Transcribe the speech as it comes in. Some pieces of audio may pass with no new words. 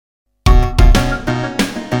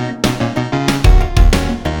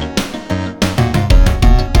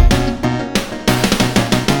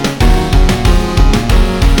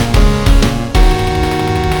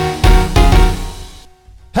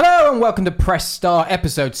and welcome to Press Start,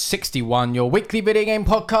 episode 61, your weekly video game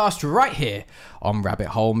podcast right here on Rabbit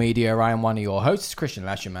Hole Media. I am one of your hosts, Christian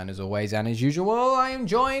Lasherman, as always, and as usual, I am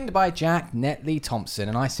joined by Jack Netley Thompson,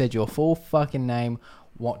 and I said your full fucking name.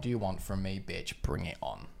 What do you want from me, bitch? Bring it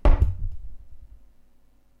on.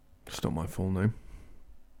 It's not my full name.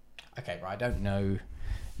 Okay, right, I don't know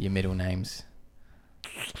your middle names.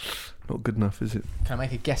 Not good enough, is it? Can I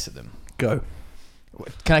make a guess at them? Go.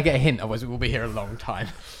 Can I get a hint? Otherwise, we'll be here a long time.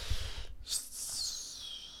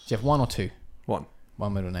 Do you have one or two? One.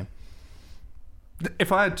 One middle name.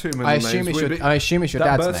 If I had two middle I names, assume it's your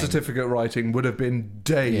that dad's birth name. certificate writing would have been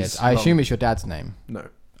days. Yes, I assume it's your dad's name. No.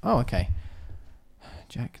 Oh, okay.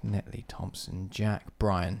 Jack Netley Thompson. Jack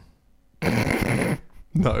Bryan.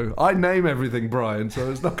 No, I name everything Brian,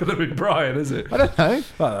 so it's not going to be Brian, is it? I don't know.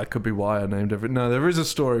 Well, that could be why I named everything. No, there is a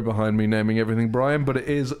story behind me naming everything Brian, but it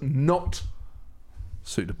is not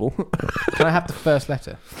suitable. Can I have the first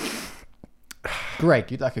letter?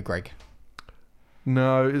 Greg. You'd like a Greg.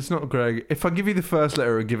 No, it's not Greg. If I give you the first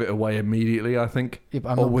letter, I'll give it away immediately, I think. Yeah,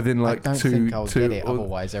 but or within like I don't think I'll get it.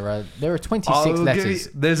 Otherwise, there are 26 letters.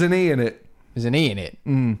 There's an E in it. There's an E in it.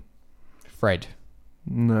 Fred.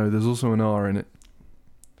 No, there's also an R in it.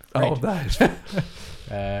 Fred. Oh, that is.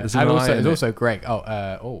 There's also Greg.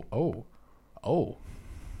 Oh.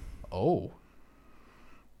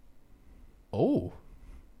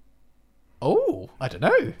 I don't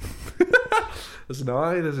know. There's an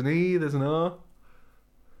I, there's an E, there's an R.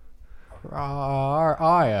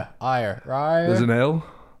 There's an L.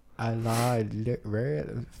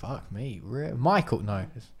 Fuck me. Michael. No.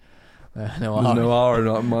 There's no R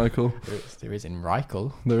in Michael. There is in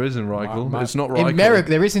Reichel. There is in Reichel. It's not Reichel.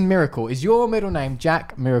 There is in Miracle. Is your middle name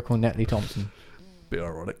Jack Miracle Netley Thompson? Be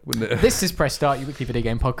ironic, wouldn't it? This is Press Start, your weekly video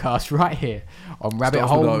game podcast, right here on Rabbit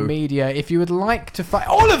Hole Media. If you would like to find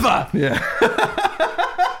Oliver, yeah.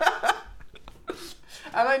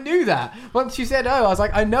 And I knew that once you said I was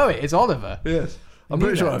like, I know it. It's Oliver. Yes, I'm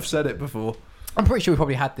pretty sure I've said it before. I'm pretty sure we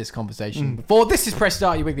probably had this conversation before. This is Press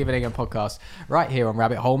Start, your weekly video game podcast, right here on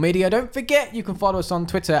Rabbit Hole Media. Don't forget, you can follow us on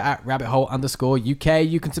Twitter at rabbithole_UK.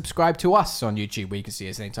 You can subscribe to us on YouTube, where you can see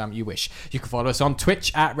us anytime you wish. You can follow us on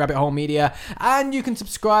Twitch at Rabbit Hole Media, and you can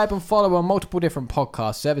subscribe and follow on multiple different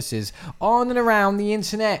podcast services on and around the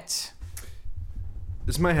internet.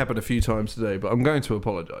 This may happen a few times today, but I'm going to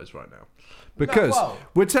apologise right now because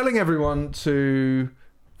we're telling everyone to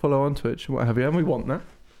follow on Twitch and what have you, and we want that.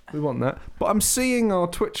 But I'm seeing our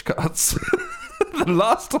Twitch cuts. The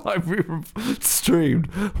last time we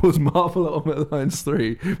streamed was Marvel Ultimate Alliance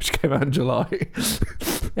 3, which came out in July.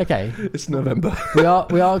 Okay. It's November. We are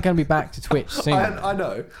going to be back to Twitch soon. I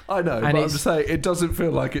know. And but I'm just saying, it doesn't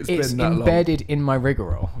feel like it's been that long. It's embedded in my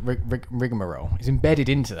rigmarole. It's embedded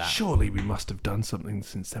into that. Surely we must have done something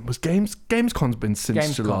since then. Was Gamescom's been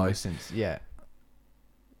since July?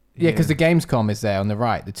 Yeah, because the Gamescom is there on the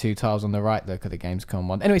right. The two tiles on the right, look at the Gamescom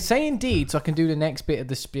one. Anyway, say indeed so I can do the next bit of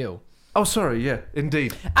the spiel. Oh, sorry, yeah,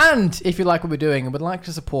 indeed. And if you like what we're doing and would like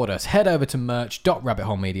to support us, head over to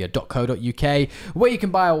merch.rabbitholemedia.co.uk, where you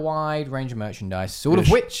can buy a wide range of merchandise,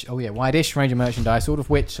 wide-ish range of merchandise, all of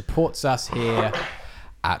which supports us here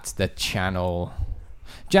at the channel.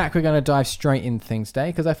 Jack, we're going to dive straight into things today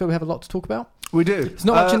because I feel we have a lot to talk about. We do. It's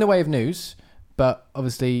not much in the way of news, but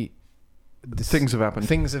obviously things have happened.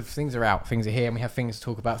 Things are out. Things are here, and we have things to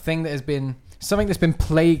talk about. Something that's been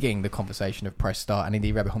plaguing the conversation of Press Start and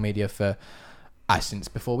indeed Rabbit Hole Media for since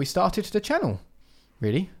before we started the channel,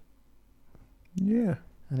 really. Yeah.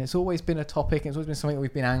 And it's always been a topic. It's always been something that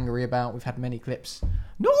we've been angry about. We've had many clips.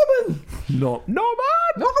 Norman. Yeah.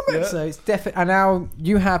 So it's definitely. And now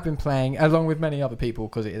you have been playing along with many other people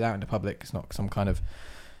because it is out in the public. It's not some kind of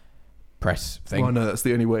press thing. Well, no, that's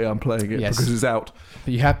the only way I'm playing it because it's out.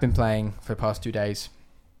 But you have been playing for the past 2 days,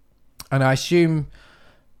 and I assume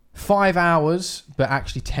 5 hours, but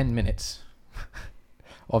actually 10 minutes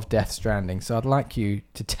of Death Stranding. So I'd like you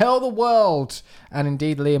to tell the world and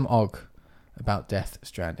indeed Liam Ogg about Death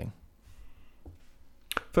Stranding.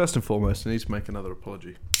 First and foremost, I need to make another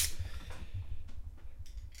apology.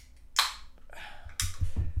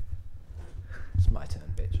 It's my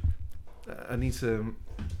turn, bitch. I need to.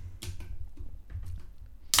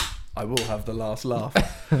 I will have the last laugh.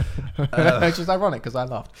 Which is ironic because I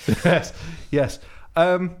laughed. Yes.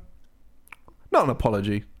 Not an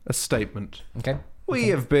apology, a statement. Okay. We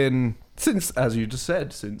have been, since, as you just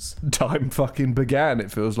said, since time fucking began,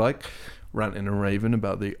 it feels like, ranting and raving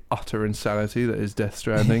about the utter insanity that is Death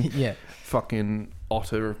Stranding. Yeah. Fucking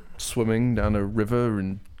Otter swimming down a river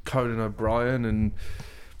and Conan O'Brien and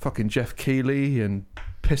fucking Jeff Keighley and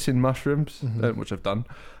pissing mushrooms, which I've done.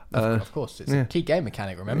 Of course, it's a key game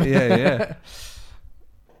mechanic, remember? Yeah.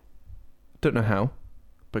 Don't know how,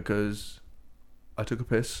 because I took a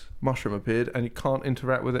piss, mushroom appeared, and you can't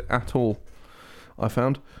interact with it at all, I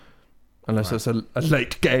found. Unless it's a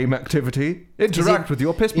late game activity. Interact with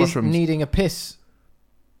your piss mushrooms. Is needing a piss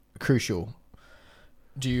crucial?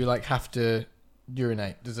 Do you have to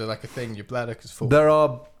urinate? Is there a thing your bladder is full? There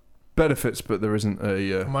are benefits, but there isn't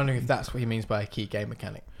a... I'm wondering if that's what he means by a key game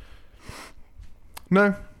mechanic.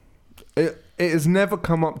 No. It has never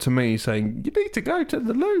come up to me saying, you need to go to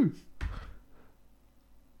the loo.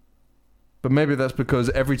 But maybe that's because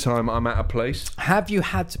every time I'm at a place... Have you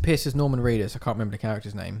had to piss as Norman Reedus, I can't remember the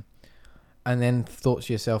character's name, and then thought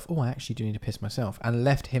to yourself, I actually do need to piss myself, and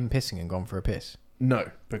left him pissing and gone for a piss? No,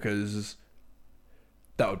 because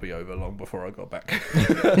that would be over long before I got back.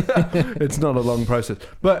 It's not a long process.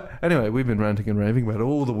 But anyway, we've been ranting and raving about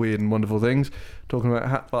all the weird and wonderful things, talking about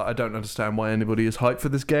how I don't understand why anybody is hyped for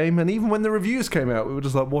this game. And even when the reviews came out, we were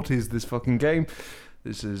just like, what is this fucking game?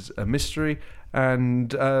 This is a mystery.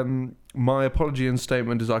 And my apology and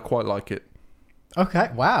statement is I quite like it.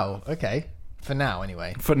 Okay, wow, okay. For now,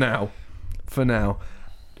 anyway. For now.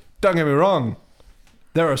 Don't get me wrong.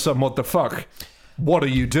 There are some what the fuck. What are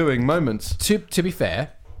you doing moments. To be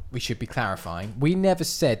fair, we should be clarifying. We never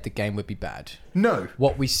said the game would be bad. No.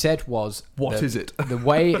 What we said was... What is it? The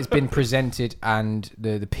way it's been presented and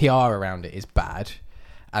the PR around it is bad,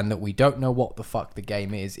 and that we don't know what the fuck the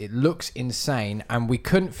game is. It looks insane, and we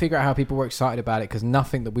couldn't figure out how people were excited about it because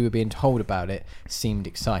nothing that we were being told about it seemed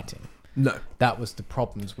exciting. No. That was the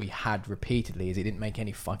problems we had repeatedly, is it didn't make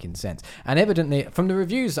any fucking sense. And evidently, from the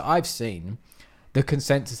reviews that I've seen... The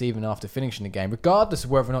consensus, even after finishing the game, regardless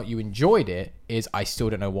of whether or not you enjoyed it, is I still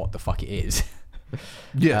don't know what the fuck it is.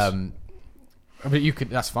 Yes. But you could.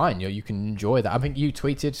 That's fine. You can enjoy that. I think you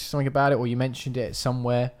tweeted something about it, or you mentioned it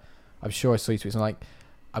somewhere. I'm sure I saw you tweet something like,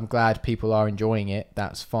 "I'm glad people are enjoying it.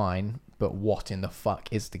 That's fine. But what in the fuck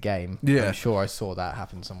is the game?" Yeah. I'm sure I saw that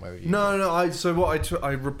happen somewhere. With you. No.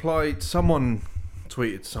 I replied. Someone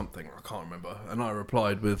tweeted something. I can't remember, and I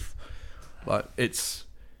replied with, it's.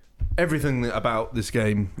 Everything about this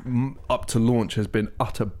game up to launch has been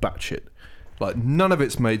utter batshit. None of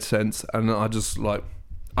it's made sense, and I just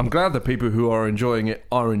I'm glad that people who are enjoying it,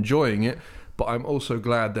 but I'm also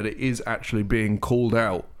glad that it is actually being called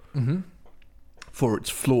out for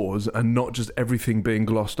its flaws and not just everything being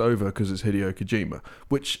glossed over because it's Hideo Kojima,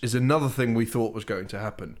 which is another thing we thought was going to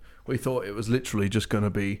happen. We thought it was literally just going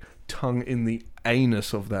to be tongue in the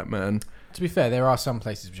anus of that man. To be fair, there are some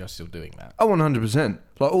places which are still doing that. Oh, 100%.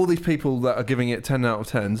 All these people that are giving it 10 out of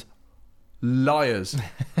 10s, liars.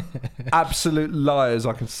 Absolute liars.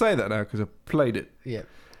 I can say that now because I've played it. Yeah.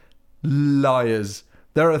 Liars.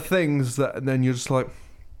 There are things that, and then you're just like,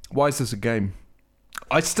 why is this a game?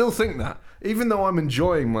 I still think that. Even though I'm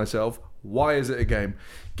enjoying myself, why is it a game?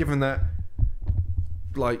 Given that,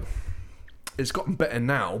 it's gotten better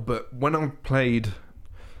now, but when I played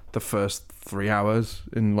the first 3 hours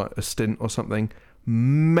in a stint or something,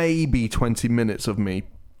 maybe 20 minutes of me.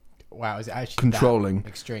 Wow, is it actually controlling? That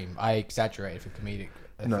extreme? I exaggerated for comedic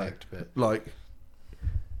effect, but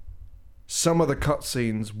some of the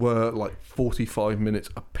cutscenes were 45 minutes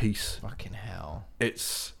a piece. Fucking hell!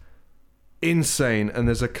 It's insane, and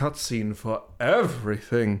there's a cutscene for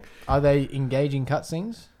everything. Are they engaging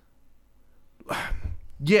cutscenes?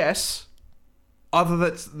 Yes. Other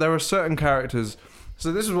than there are certain characters.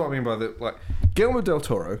 So this is what I mean by the Guillermo del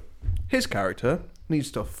Toro. His character needs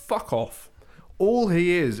to fuck off. All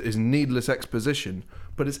he is needless exposition,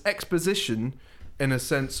 but it's exposition in a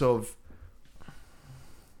sense of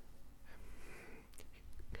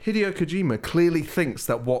Hideo Kojima clearly thinks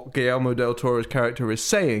that what Guillermo del Toro's character is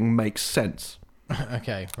saying makes sense.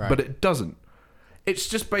 Okay, right. But it doesn't. It's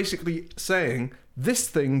just basically saying this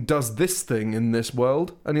thing does this thing in this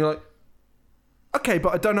world, and you're like, okay,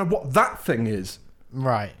 but I don't know what that thing is.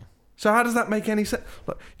 Right. So how does that make any sense?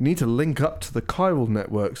 You need to link up to the chiral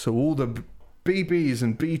network so all the BBs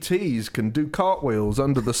and BTs can do cartwheels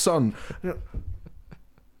under the sun.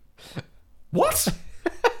 What?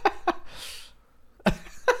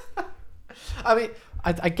 I mean,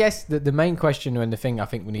 I guess the main question and the thing I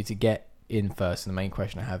think we need to get in first, and the main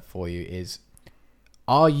question I have for you is,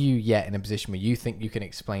 are you yet in a position where you think you can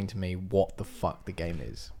explain to me what the fuck the game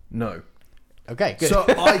is? No. Okay, good. So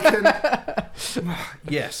I can...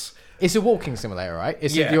 Yes. It's a walking simulator, right?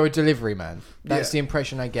 You're a delivery man. That's the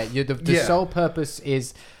impression I get. The sole purpose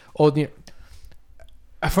is...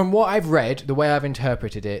 From what I've read, the way I've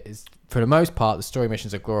interpreted it is, for the most part, the story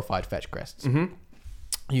missions are glorified fetch quests. Mm-hmm.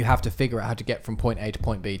 You have to figure out how to get from point A to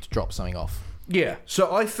point B to drop something off. Yeah.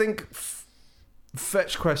 So I think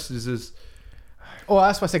fetch quests is... Oh,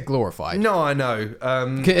 that's why I said glorified. No, I know.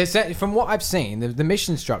 From what I've seen, the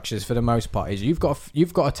mission structures for the most part is you've got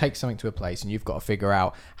to take something to a place and you've got to figure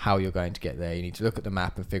out how you're going to get there. You need to look at the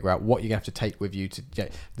map and figure out what you're going to have to take with you to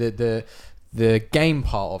get the game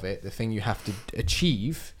part of it. The thing you have to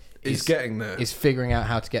achieve is getting there. Is figuring out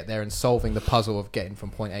how to get there and solving the puzzle of getting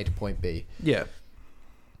from point A to point B. Yeah,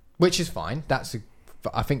 which is fine.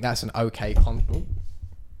 I think that's an okay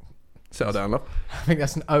settle down, love. I think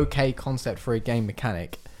that's an okay concept for a game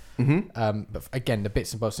mechanic. Mm-hmm. But again, the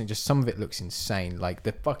bits and bobs thing, just some of it looks insane. Like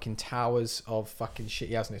the fucking towers of fucking shit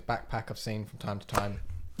he has in his backpack I've seen from time to time.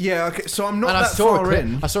 Yeah, okay, so I'm not that far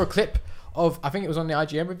in. I saw a clip of, I think it was on the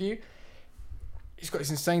IGN review. He's got this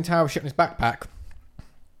insane tower of shit in his backpack.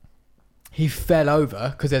 He fell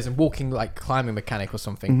over because there's a walking, like, climbing mechanic or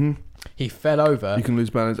something. Mm-hmm. He fell over. You can lose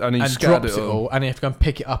balance, and he drops it all, and you have to go and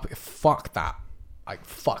pick it up. Fuck that. Like,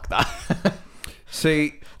 fuck that.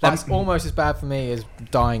 See, that's almost as bad for me as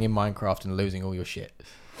dying in Minecraft and losing all your shit.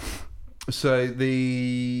 So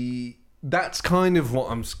that's kind of what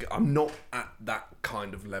I'm not at that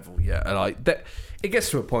kind of level yet. And like that, it gets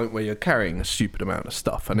to a point where you're carrying a stupid amount of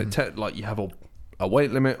stuff, and like you have a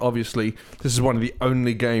weight limit. Obviously, this is one of the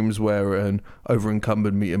only games where an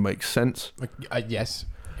over-encumbered meter makes sense. Yes.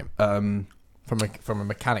 From a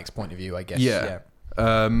mechanics point of view, I guess. Yeah.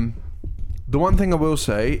 The one thing I will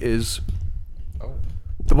say is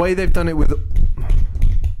the way they've done it with...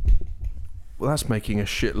 Well, that's making a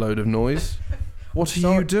shitload of noise. What are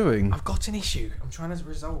you doing? I've got an issue. I'm trying to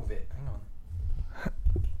resolve it. Hang on.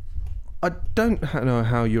 I don't know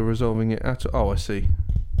how you're resolving it at all. Oh, I see.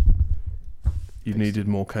 You needed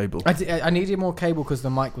more cable. I needed more cable because the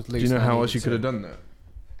mic was loose. Do you know how else you could have done that?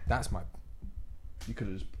 That's my... You could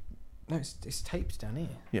have just... No, it's taped down here.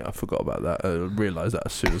 Yeah, I forgot about that. I realised that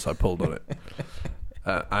as soon as I pulled on it.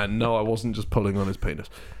 And no, I wasn't just pulling on his penis.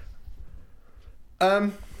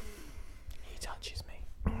 He touches me.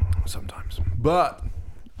 Sometimes. But,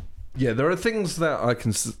 yeah, there are things that I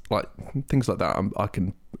can... things like that I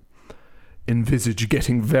can envisage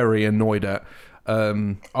getting very annoyed at.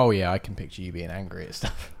 Oh, yeah, I can picture you being angry at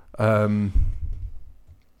stuff. But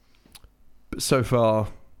so far...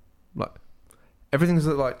 like everything's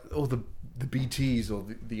like all the BTs or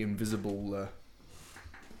the invisible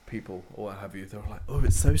people or what have you. They're like, oh,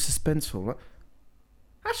 it's so suspenseful. Like,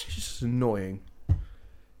 actually, it's just annoying.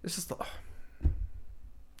 It's just like,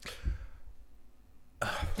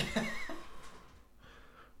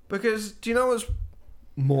 because do you know what's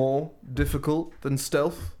more difficult than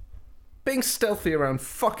stealth? Being stealthy around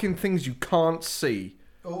fucking things you can't see.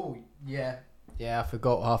 Oh yeah. Yeah, I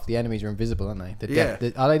forgot half the enemies are invisible, aren't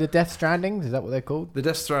they? Are they the Death Stranding? Is that what they're called? The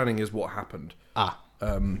Death Stranding is what happened.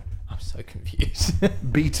 I'm so confused.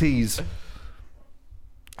 BTs.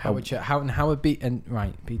 How are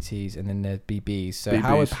BTs and then there's BBs? So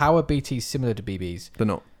BBs. how are BTs similar to BBs? They're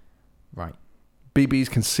not. Right. BBs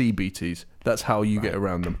can see BTs. That's how you get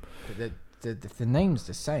around them. But the name's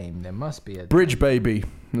the same. There must be a Bridge baby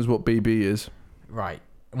is what BB is. Right.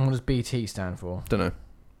 And what does BT stand for? Don't know.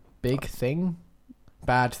 Big thing.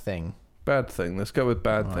 Bad thing. Bad thing. Let's go with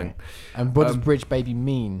bad thing. And what does bridge baby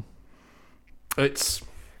mean? It's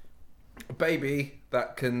a baby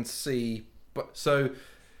that can see. But so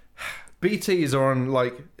BTs are on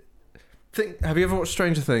like. Have you ever watched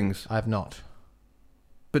Stranger Things? I have not.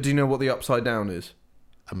 But do you know what the upside down is?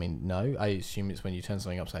 I mean, no. I assume it's when you turn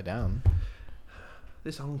something upside down.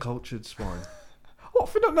 This uncultured swine. What,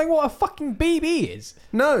 for not knowing what a fucking BB is?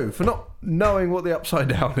 No, for not knowing what the upside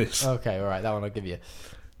down is. Okay, all right, that one I'll give you.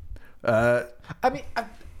 I mean, I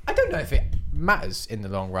don't know if it matters in the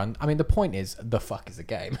long run. I mean, the point is, the fuck is a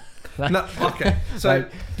game. No, okay. So,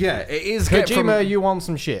 yeah, it is... Kojima, you want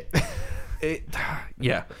some shit.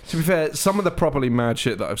 Yeah. To be fair, some of the properly mad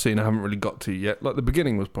shit that I've seen I haven't really got to yet. Like, the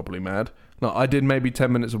beginning was properly mad. No, I did maybe 10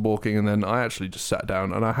 minutes of walking, and then I actually just sat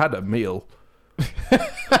down, and I had a meal.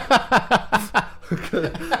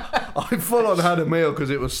 I full on had a meal because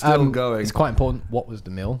it was still going. It's quite important. What was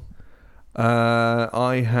the meal?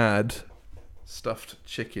 I had stuffed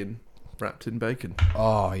chicken wrapped in bacon.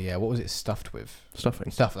 Oh yeah, what was it stuffed with?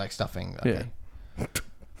 Stuffing. Stuffing. Okay. Yeah.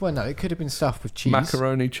 Well, no, it could have been stuffed with cheese.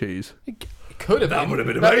 Macaroni cheese. It could have been. That would have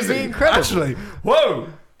been amazing. That would be incredible. Actually, whoa,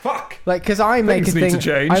 fuck. Like, because I make Things a need thing. to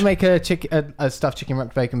change. I make a stuffed chicken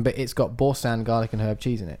wrapped bacon, but it's got Boursin garlic and herb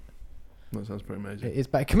cheese in it. That sounds pretty amazing. It is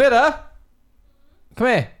bad. Camilla, come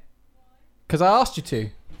here. Because I asked you to.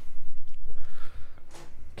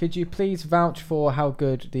 Could you please vouch for how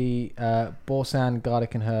good the Boursin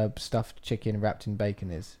garlic and herb stuffed chicken wrapped in bacon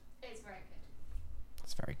is? It's very good.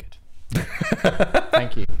 It's very good.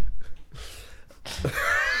 Thank you.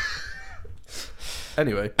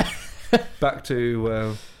 Anyway, back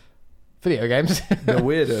to Video games. the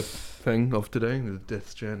weirder thing of today, the Death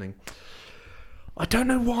Stranding. I don't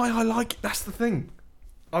know why I like it. That's the thing.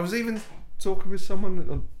 I was even talking with someone.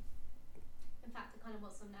 In fact, I kind of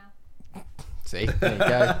want some now. See, there you go.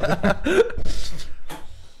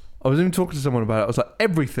 I was even talking to someone about it. I was like,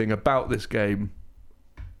 everything about this game,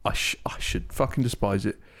 I should fucking despise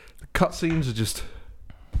it. The cutscenes are just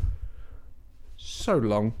so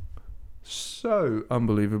long, so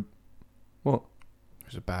unbelievable. What?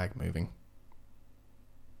 There's a bag moving.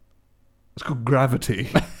 It's called gravity.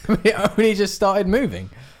 It only just started moving.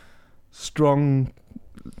 Strong,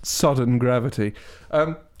 sudden gravity.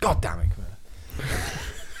 God damn it.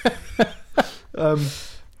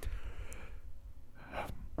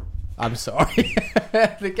 I'm sorry.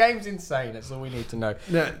 The game's insane. That's all we need to know.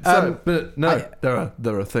 No,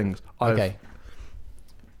 there are things. Okay.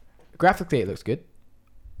 Graphically, it looks good.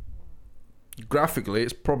 Graphically,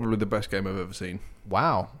 it's probably the best game I've ever seen.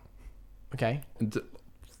 Wow. Okay.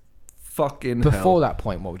 Fucking Before hell. that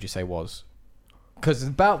point, what would you say was? Because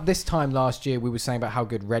about this time last year, we were saying about how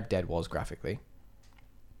good Red Dead was graphically.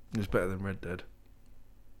 It's better than Red Dead.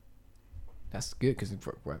 That's good because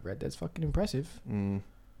Red Dead's fucking impressive. Mm.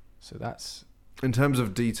 So that's... In terms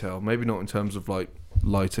of detail, maybe not in terms of like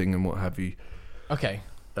lighting and what have you. Okay.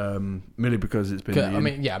 Merely because it's been...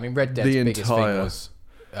 Red Dead's biggest thing was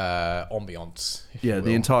ambiance.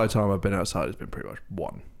 The entire time I've been outside, it's been pretty much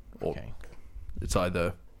one. Or Okay. It's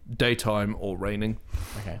either daytime or raining.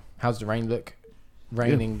 Okay. How's the rain look?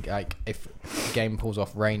 Raining, like, if the game pulls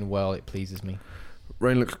off rain well, it pleases me.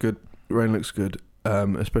 Rain looks good.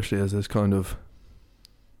 Especially as there's kind of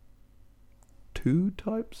 2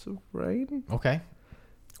 types of rain. Okay.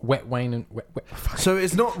 Wet Wayne and... Wet. So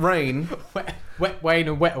it's not rain. Wet Wayne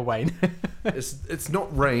and Wetter Wayne. It's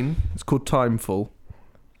not rain. It's called timefall.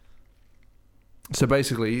 So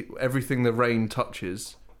basically, everything the rain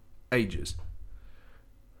touches ages.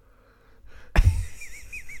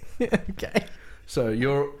 Okay. So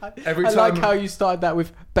you're every I time. like how you started that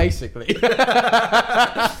with basically.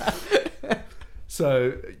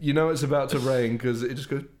 So you know it's about to rain because it just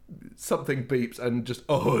goes. Something beeps and just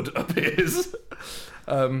a hood appears,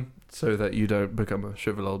 so that you don't become a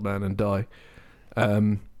shriveled old man and die.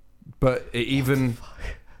 But it even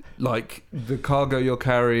like the cargo you're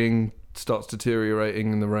carrying starts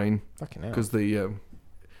deteriorating in the rain. Fucking hell. Because the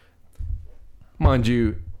mind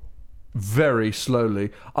you, very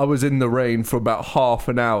slowly. I was in the rain for about half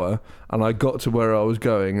an hour, and I got to where I was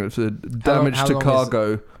going. It was a damage to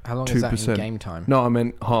cargo. How long 2%. is that in game time? No, I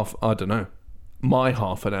meant half. I don't know. My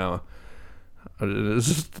half an hour. It was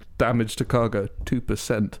just damage to cargo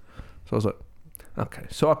 2%. So I was like, okay,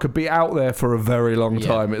 so I could be out there for a very long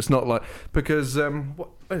time. It's not like because what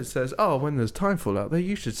it says. Oh, when there's timefall out there,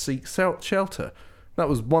 you should seek shelter. That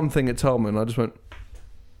was one thing it told me, and I just went.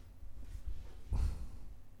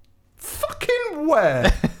 Fucking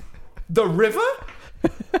where? The river?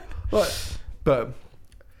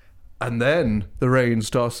 And then the rain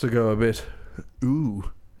starts to go a bit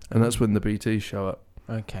ooh, and that's when the BTs show up.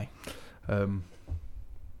 Okay. So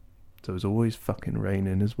it's always fucking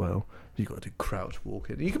raining as well. You got to do crouch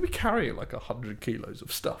walking. You could be carrying like 100 kilos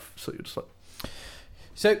of stuff, so you're just like.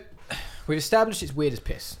 So we've established it's weird as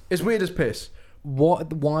piss. It's weird as piss.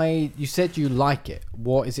 What? Why? You said you like it.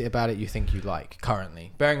 What is it about it you think you like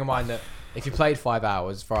currently? Bearing in mind that if you played 5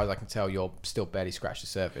 hours, as far as I can tell, you're still barely scratched the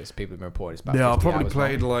surface. People have been reporting it's about 50 I probably hours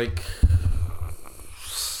played long. like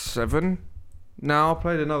 7. No, I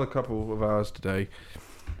played another couple of hours today.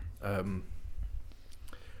 I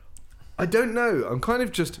don't know. I'm kind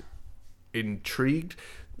of just intrigued.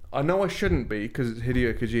 I know I shouldn't be because it's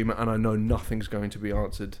Hideo Kojima, and I know nothing's going to be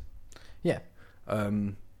answered. Yeah.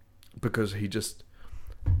 Because he just...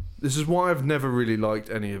 This is why I've never really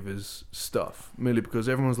liked any of his stuff. Merely because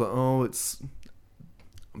everyone's like, oh, it's...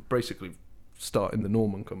 I'm basically starting the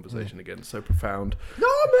Norman conversation again. It's so profound.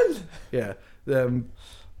 Norman! Yeah.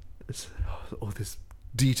 It's all this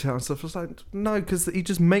detail and stuff. It's like, no, because he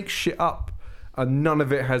just makes shit up and none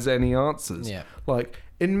of it has any answers. Yeah. Like,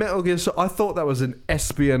 in Metal Gear Solid, I thought that was an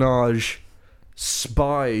espionage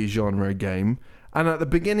spy genre game. And at the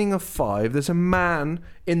beginning of 5, there's a man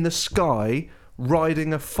in the sky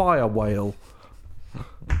riding a fire whale.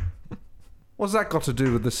 What's that got to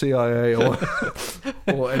do with the CIA or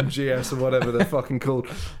MGS or whatever they're fucking called?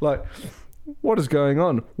 Like, what is going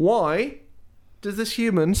on? Why does this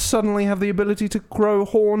human suddenly have the ability to grow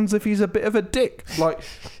horns if he's a bit of a dick? Like,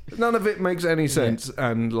 none of it makes any sense,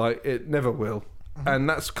 and like it never will. And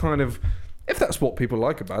that's kind of, if that's what people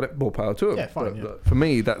like about it, more power to them. Yeah, fine, But for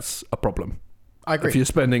me, that's a problem. I agree. If you're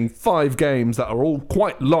spending 5 games that are all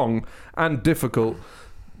quite long and difficult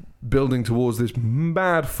building towards this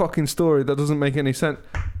mad fucking story that doesn't make any sense.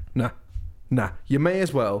 Nah. You may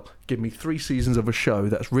as well give me 3 seasons of a show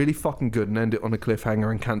that's really fucking good and end it on a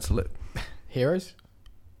cliffhanger and cancel it. Heroes?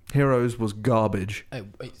 Heroes was garbage.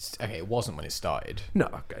 It wasn't when it started. No,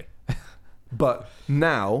 okay. But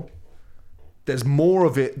now there's more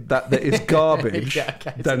of it that is garbage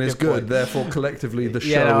than is good. Therefore, collectively, the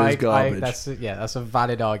show is garbage. That's a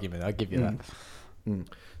valid argument. I'll give you that.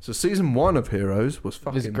 So season 1 of Heroes was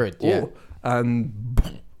fucking... It was good, yeah.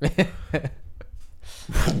 And...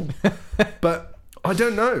 But I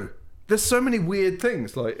don't know. There's so many weird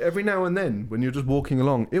things. Like, every now and then, when you're just walking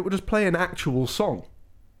along, it would just play an actual song.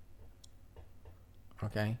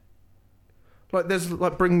 Okay. Like, there's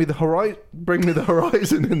like Bring Me the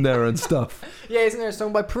Horizon in there and stuff. Yeah, isn't there a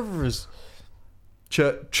song by Privers?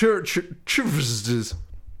 Churches.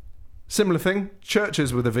 Similar thing.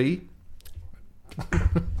 Churches with a V.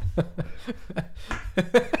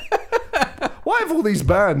 Why have all these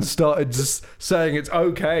bands started just saying it's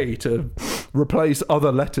okay to replace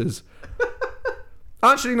other letters?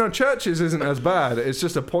 Actually, no, Churches isn't as bad. It's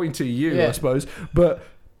just a pointy U, I suppose. But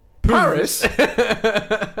Paris,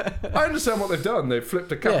 I understand what they've done. They've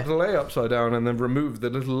flipped a capital A upside down and then removed the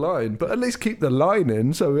little line. But at least keep the line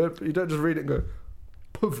in so you don't just read it and go,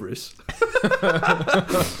 Puvris.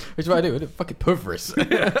 Which is what I do. Fucking Puvris.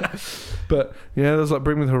 But yeah, there's like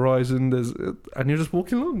Bring Me the Horizon. And you're just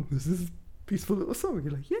walking along. There's this peaceful little song.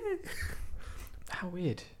 You're like, yeah. How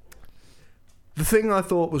weird. The thing I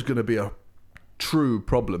thought was going to be a true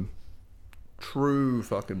fucking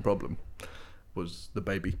problem, was the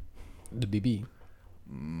baby. The BB.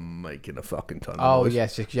 Making a fucking ton of noise. Oh,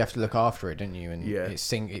 yes, because you have to look after it, don't you? And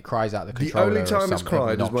it cries out the The controller. only time it's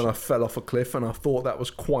cried is when I fell off a cliff, and I thought that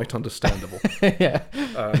was quite understandable. Yeah.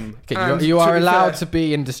 You are allowed to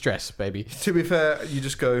be in distress, baby. To be fair, you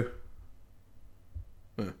just go...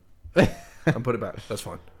 and put it back. That's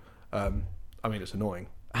fine. I mean, it's annoying.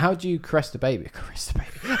 How do you caress the baby? Caress the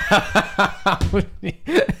baby.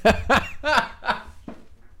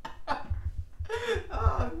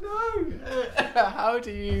 Oh, no. How do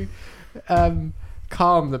you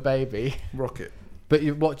calm the baby? Rock it. But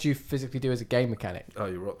what do you physically do as a game mechanic? Oh,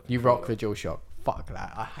 you rock. You rock the DualShock. Fuck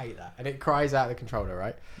that. I hate that. And it cries out the controller,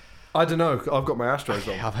 right? I don't know. I've got my Astros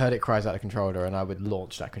on. I've heard it cries out the controller, and I would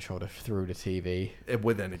launch that controller through the TV.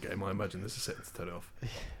 With any game, I imagine there's a setting to turn it off.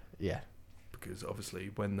 Yeah. Because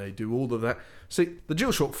obviously, when they do all of that... See, the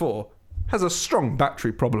DualShock 4 has a strong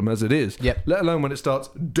battery problem as it is. Yep. Let alone when it starts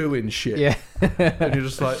doing shit. Yeah. And you're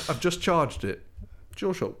just like, I've just charged it.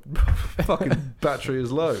 DualShock fucking battery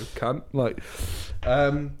is low, cunt. Like,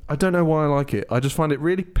 I don't know why I like it. I just find it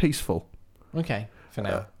really peaceful. Okay. For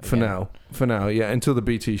now. For now, yeah, until the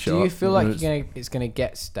BT show. Do you feel like it's going to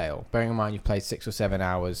get stale? Bearing in mind you've played 6 or 7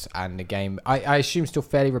 hours and the game, I assume, still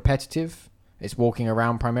fairly repetitive. It's walking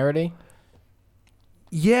around primarily.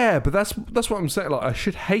 Yeah, but that's what I'm saying. Like, I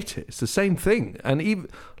should hate it. It's the same thing. And even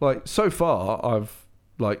like so far, I've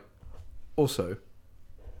like also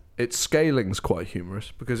its scaling's quite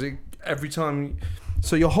humorous because every time.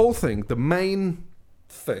 So your whole thing, the main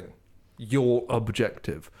thing, your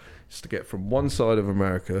objective is to get from one side of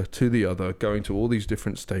America to the other, going to all these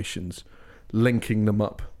different stations, linking them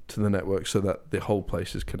up to the network so that the whole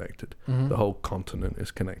place is connected. Mm-hmm. The whole continent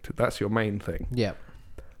is connected. That's your main thing. Yeah.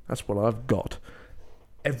 That's what I've got.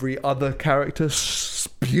 Every other character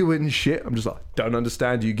spewing shit. I'm just like, don't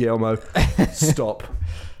understand you, Guillermo. Stop.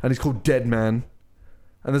 And he's called Dead Man.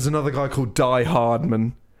 And there's another guy called Die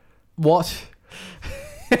Hardman. What?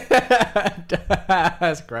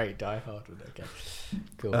 That's great, Die Hardman. Okay,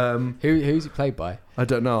 cool. Who's he played by? I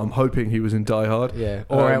don't know. I'm hoping he was in Die Hard. Yeah.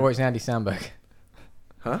 Or it's Andy Samberg.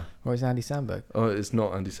 Huh? Or it's Andy Samberg. Oh, it's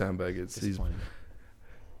not Andy Samberg.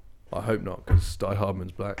 I hope not, because Die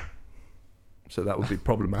Hardman's black. So that would be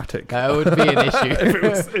problematic. That would be an issue. if it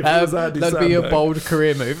was Andy That'd Samberg. be a bold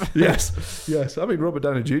career move. Yes. I mean, Robert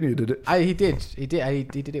Downey Jr. did it. He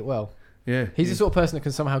did it well. Yeah. He's the sort of person that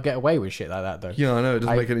can somehow get away with shit like that, though. Yeah, I know. It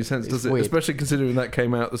doesn't make any sense, does it? Weird. Especially considering that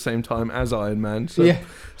came out at the same time as Iron Man. So, yeah.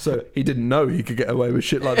 So he didn't know he could get away with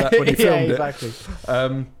shit like that when he filmed exactly.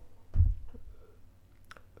 it.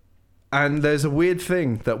 And there's a weird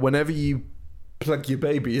thing that whenever you plug your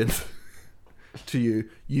baby in to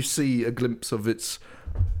you see a glimpse of its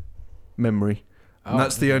memory. And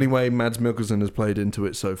that's the only way Mads Mikkelsen has played into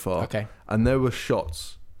it so far. Okay. And there were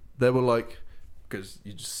shots. There were like... Because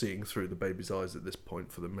you're just seeing through the baby's eyes at this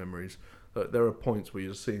point for the memories. There are points where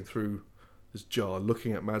you're just seeing through this jar,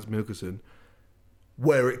 looking at Mads Mikkelsen,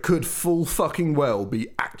 where it could full fucking well be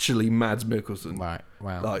actually Mads Mikkelsen. Right,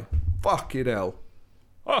 wow. Like, fucking hell.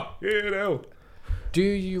 Fucking hell. Do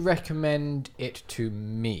you recommend it to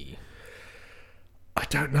me? I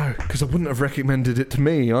don't know, because I wouldn't have recommended it to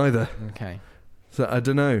me either. Okay. So I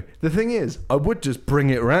don't know. The thing is, I would just bring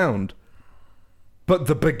it round. But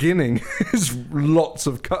the beginning is lots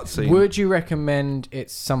of cutscenes. Would you recommend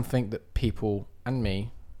it's something that people and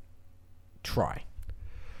me try?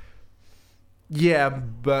 Yeah,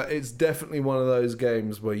 but it's definitely one of those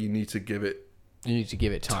games where you need to give it You need to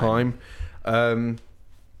give it time. Like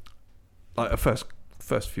a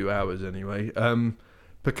first few hours anyway.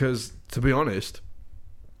 Because to be honest,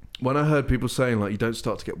 when I heard people saying like you don't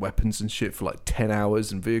start to get weapons and shit for like 10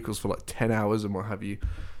 hours and vehicles for like 10 hours and what have you,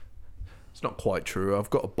 it's not quite true. I've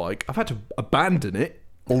got a bike. I've had to abandon it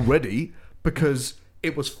already because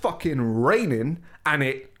it was fucking raining and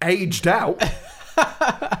it aged out.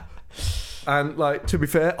 And like, to be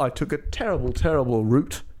fair, I took a terrible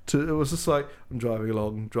route. It was just like, I'm driving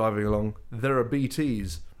along. There are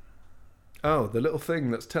BTs. Oh, the little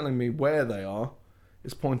thing that's telling me where they are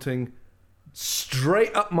is pointing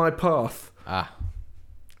straight up my path.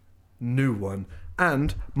 New one.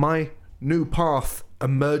 And my new path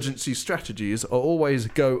emergency strategies are always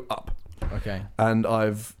go up. Okay. And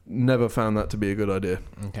I've never found that to be a good idea.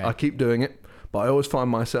 Okay. I keep doing it, but I always find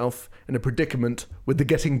myself in a predicament with the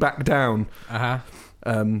getting back down.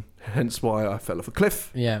 Hence why I fell off a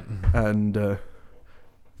cliff. Yeah. And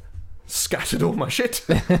scattered all my shit.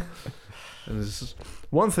 And there's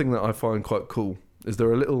one thing that I find quite cool is there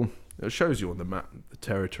are little... It shows you on the map the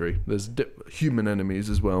territory. There's human enemies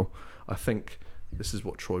as well. I think this is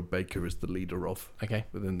what Troy Baker is the leader of. Okay.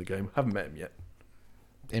 Within the game. Haven't met him yet.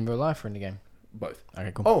 In real life or in the game? Both.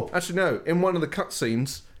 Okay, cool. Oh, actually no. In one of the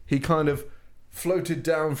cutscenes, he kind of floated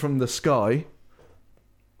down from the sky,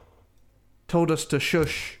 told us to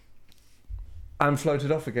shush, and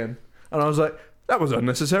floated off again. And I was like, that was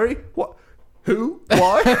unnecessary. What? Who?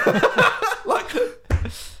 Why? Like,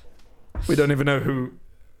 we don't even know who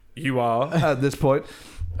you are at this point.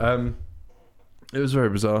 It was very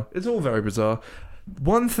bizarre. It's all very bizarre.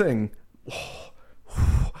 One thing,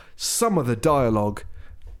 some of the dialogue,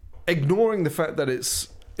 ignoring the fact that it's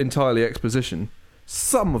entirely exposition,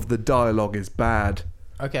 some of the dialogue is bad.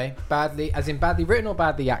 Okay, badly, as in badly written or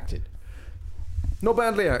badly acted? Not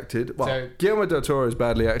badly acted. Well, So- Guillermo del Toro is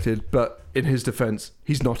badly acted, but in his defense,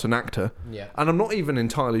 he's not an actor. Yeah. And I'm not even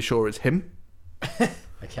entirely sure it's him.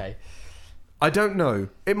 Okay. I don't know.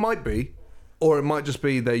 It might be. Or it might just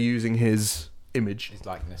be they're using his image. His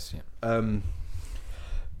likeness, yeah.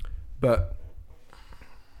 But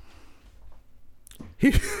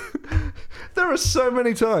he there are so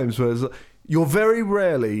many times where it's like, you're very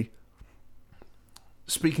rarely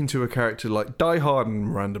speaking to a character like Die Hard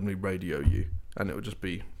and randomly radio you, and it would just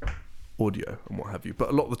be audio and what have you. But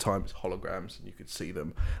a lot of the time it's holograms and you could see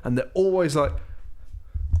them, and they're always like,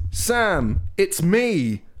 Sam, it's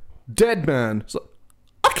me, Dead Man. It's like,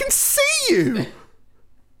 I can see you.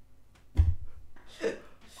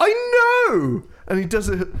 I know. And he does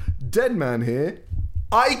it. Dead Man here.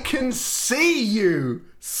 I can see you.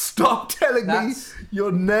 Stop telling me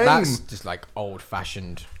your name. That's just like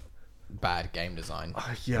old-fashioned bad game design.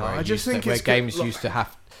 Yeah, where I it just used think to, where it's games good- used to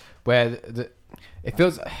have where it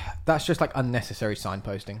feels that's just like unnecessary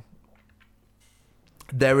signposting.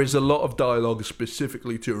 There is a lot of dialogue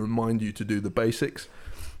specifically to remind you to do the basics.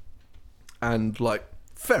 And, like,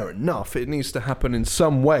 fair enough, it needs to happen in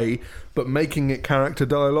some way, but making it character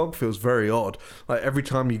dialogue feels very odd. Like, every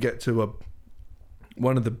time you get to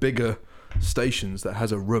one of the bigger stations that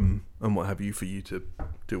has a room and what have you for you to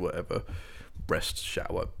do whatever, rest,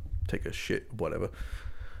 shower, take a shit, whatever.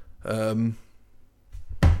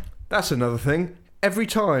 That's another thing. Every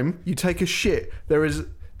time you take a shit,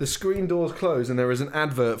 the screen doors close and there is an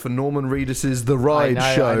advert for Norman Reedus's The Ride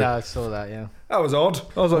show. I know, I saw that, yeah. That was odd.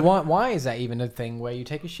 I was like, Why is that even a thing where you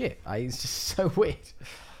take a shit? It's just so weird.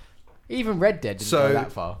 Even Red Dead didn't go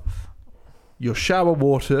that far. Your shower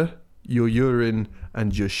water, your urine,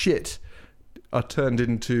 and your shit are turned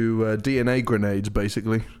into DNA grenades,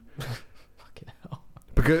 basically. Fucking hell.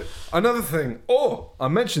 Because another thing, I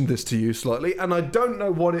mentioned this to you slightly, and I don't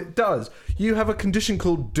know what it does. You have a condition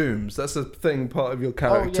called dooms. That's a thing, part of your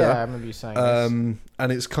character. Oh yeah, I remember you saying this.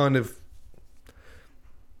 And it's kind of...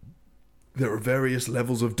 There are various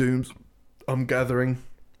levels of dooms, I'm gathering.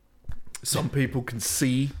 Some people can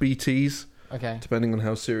see BTs. Okay. Depending on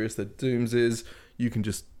how serious their dooms is. You can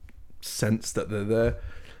just sense that they're there.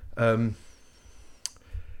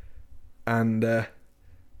 And at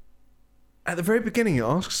the very beginning, it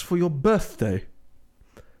asks for your birthday.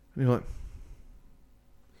 And you're like,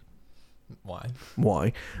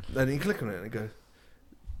 why? And you click on it and it goes,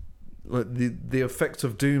 like, the effects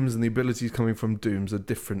of dooms and the abilities coming from dooms are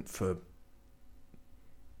different for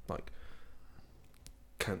like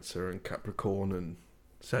Cancer and Capricorn and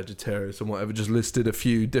Sagittarius and whatever, just listed a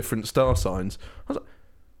few different star signs. I was like,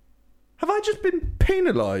 have I just been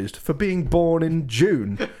penalised for being born in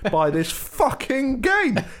June by this fucking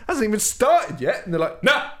game? Hasn't even started yet. And they're like,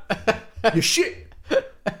 nah, you're shit.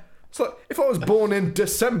 It's like, if I was born in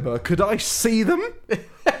December, could I see them?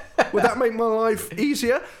 Would that make my life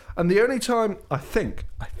easier? And the only time I think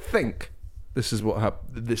this is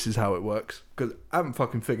this is how it works, because I haven't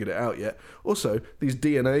fucking figured it out yet. Also, these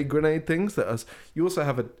DNA grenade things you also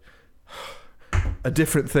have a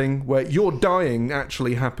different thing where your dying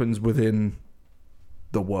actually happens within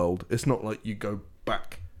the world. It's not like you go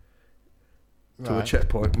back to a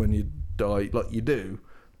checkpoint when you die, like you do,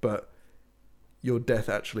 but your death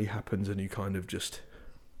actually happens and you kind of just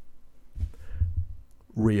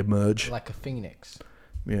re-emerge. Like a phoenix.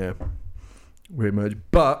 Yeah. Re-emerge.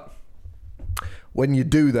 But when you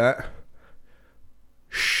do that,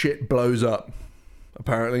 shit blows up,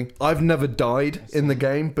 apparently. I've never died in the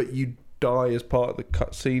game, but you die as part of the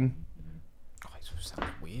cutscene. Oh, it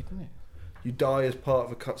sounds weird, doesn't it? You die as part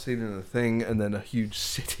of a cutscene in a thing, and then a huge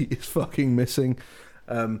city is fucking missing.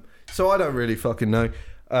 So I don't really fucking know.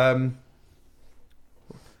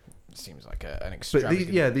 Seems like an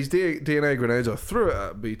extravagant... But these DNA grenades, I threw it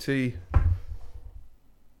at BT.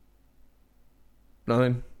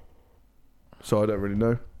 Nothing. So I don't really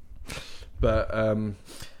know. But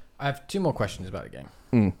I have 2 more questions about the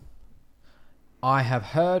game. I have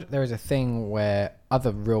heard there is a thing where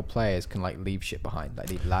other real players can like leave shit behind, like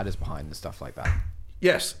leave ladders behind and stuff like that.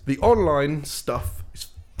 Yes, the online stuff is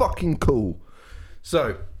fucking cool.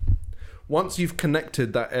 So once you've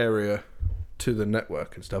connected that area to the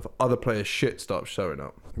network and stuff, other players' shit starts showing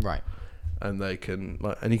up. Right. And they can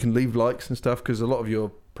and you can leave likes and stuff, because a lot of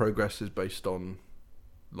your progress is based on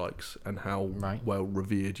likes and how well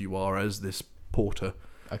revered you are as this porter.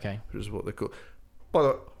 Okay. Which is what they call. By the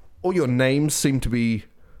way, all your names seem to be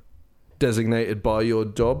designated by your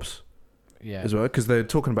jobs. Yeah. As well, because they're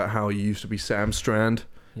talking about how you used to be Sam Strand.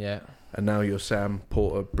 Yeah. And now you're Sam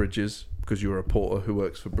Porter Bridges, because you're a porter who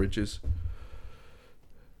works for Bridges.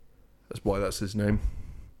 That's why that's his name.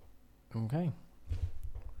 Okay.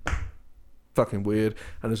 Fucking weird.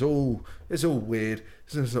 And it's all weird.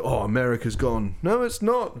 It's America's gone. No, it's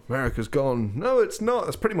not. America's gone. No, it's not.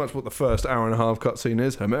 That's pretty much what the first hour and a half cutscene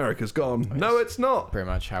is. America's gone. No, it's not. Pretty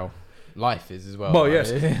much how life is as well. Well,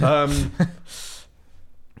 yes.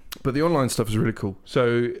 But the online stuff is really cool.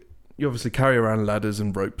 So you obviously carry around ladders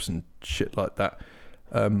and ropes and shit like that.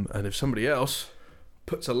 And if somebody else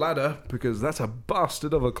puts a ladder, because that's a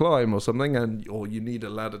bastard of a climb or something, or you need a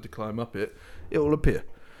ladder to climb up it, it will appear.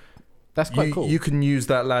 That's quite cool. You can use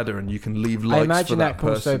that ladder and you can leave likes for that person. I imagine that can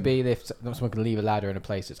also be if someone can leave a ladder in a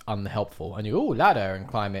place that's unhelpful and you ladder and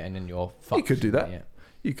climb it and then you're fucked. You could do that. Yeah.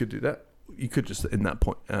 You could do that. You could just in that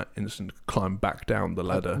point instant climb back down the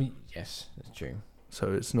ladder. Yes, that's true.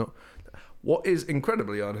 So it's not. What is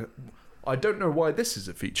incredibly I don't know why this is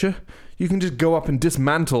a feature. You can just go up and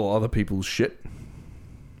dismantle other people's shit.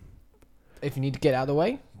 If you need to get out of the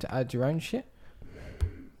way to add your own shit.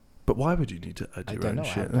 But why would you need to add your own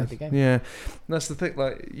shit? I haven't played the game. Yeah, that's the thing.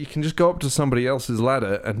 Like, you can just go up to somebody else's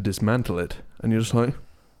ladder and dismantle it, and you're just like,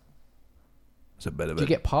 "Is it better?" Do you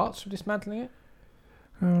get parts from dismantling it?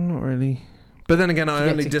 Oh, not really. But then again, I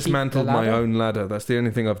only dismantled my own ladder. That's the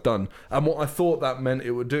only thing I've done. And what I thought that meant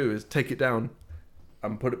it would do is take it down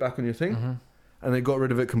and put it back on your thing, and they got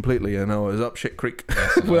rid of it completely. And I was up shit creek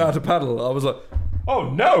without a paddle. I was like,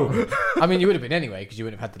 "Oh no!" I mean, you would have been anyway, because you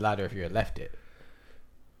wouldn't have had the ladder if you had left it.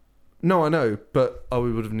 No, I know, but I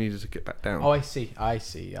would have needed to get back down. Oh, I see.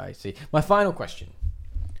 My final question: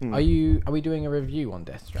 Are we doing a review on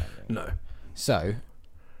Death Stranding? No. So,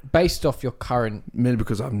 based off your current, mainly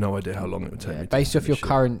because I have no idea how long it would take me. Based off your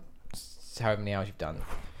current, however many hours you've done,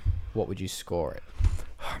 what would you score it?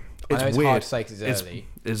 It's weird. Hard to say 'cause it's early.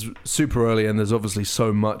 It's super early, and there's obviously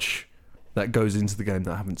so much that goes into the game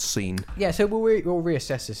that I haven't seen. Yeah, so we'll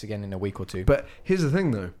reassess this again in a week or two. But here's the thing,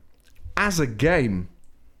 though: as a game.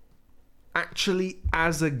 Actually,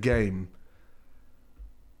 as a game,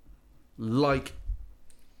 like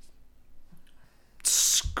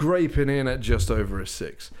scraping in at just over a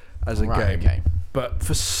 6 as a game. Okay. But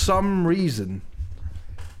for some reason,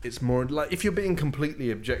 it's more like, if you're being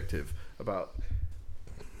completely objective about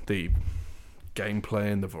the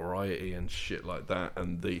gameplay and the variety and shit like that,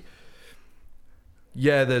 and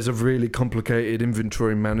there's a really complicated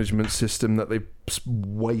inventory management system that they've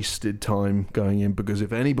wasted time going in, because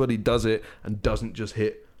if anybody does it and doesn't just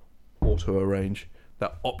hit auto arrange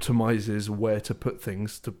that optimizes where to put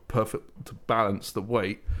things to balance the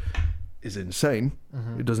weight is insane.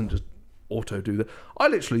 It doesn't just auto do that. I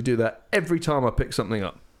literally do that every time I pick something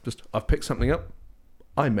up. Just, I've picked something up,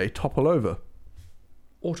 I may topple over.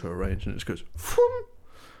 Auto arrange, and it just goes vroom,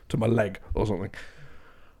 to my leg or something.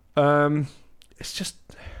 It's just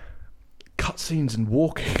cutscenes and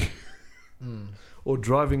walking. Or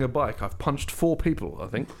driving a bike. I've punched 4 people, I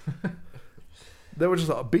think. They were just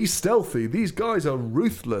like, be stealthy. These guys are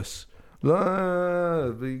ruthless.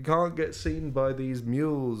 You can't get seen by these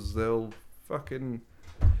mules. They'll fucking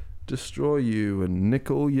destroy you and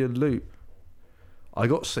nick all your loot. I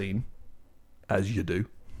got seen, as you do,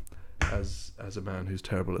 as a man who's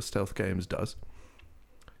terrible at stealth games does.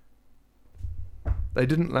 They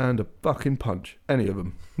didn't land a fucking punch. Any of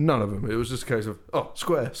them. None of them. It was just a case of, oh,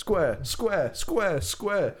 square, square, square, square,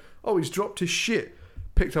 square. Oh, he's dropped his shit.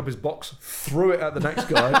 Picked up his box, threw it at the next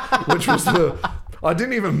guy, which was the... I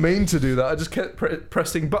didn't even mean to do that. I just kept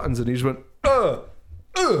pressing buttons and he just went,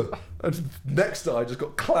 And next I just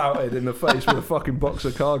got clouted in the face with a fucking box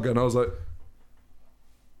of car gun. I was like,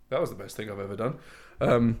 that was the best thing I've ever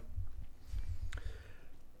done.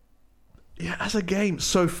 Yeah, as a game,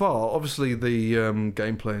 so far, obviously the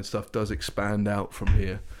gameplay and stuff does expand out from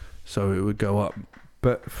here, so it would go up.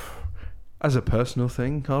 But as a personal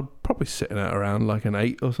thing, I'd probably sit at around like an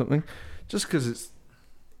 8 or something, just because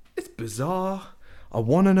it's bizarre. I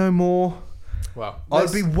want to know more. Well,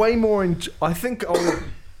 I'd be way more I think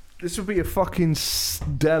this would be a fucking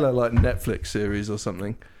stellar like Netflix series or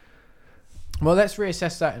something. Well, let's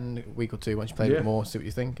reassess that in a week or two once you play a bit more, see what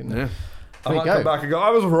you think. And I might come back and go, I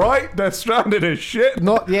was right, Death Stranding is shit.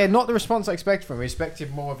 Not the response I expected from him. I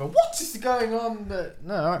expected more of a, what is going on? But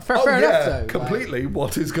no, fair enough though. Completely,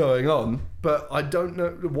 what is going on? But I don't know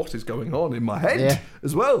what is going on in my head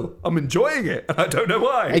as well. I'm enjoying it, and I don't know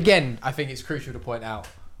why. Again, I think it's crucial to point out,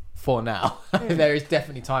 for now, there is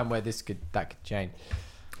definitely time where that could change.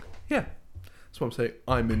 Yeah. That's what I'm saying.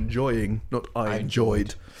 I'm enjoying, not I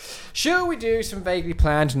enjoyed. Shall we do some vaguely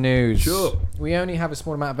planned news? Sure. We only have a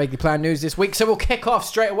small amount of vaguely planned news this week, so we'll kick off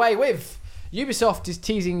straight away with Ubisoft is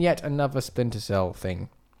teasing yet another Splinter Cell thing.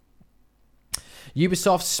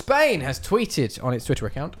 Ubisoft Spain has tweeted on its Twitter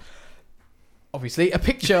account, obviously, a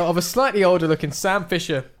picture of a slightly older looking Sam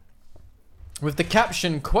Fisher with the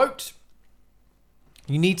caption, quote,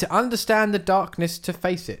 "You need to understand the darkness to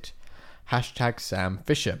face it. Hashtag Sam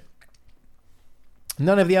Fisher."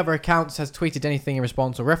 None of the other accounts has tweeted anything in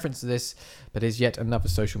response or reference to this, but is yet another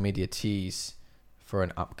social media tease for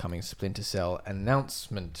an upcoming Splinter Cell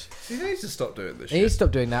announcement. He needs to stop doing this shit. He needs to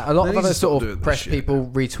stop doing that. A lot of other sort of press people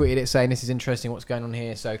retweeted it saying this is interesting, what's going on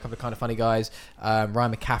here. So a couple of kind of funny guys,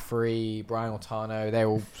 Ryan McCaffrey, Brian Altano, they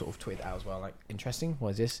all sort of tweeted out as well, like, interesting,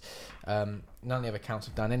 what is this? None of the other accounts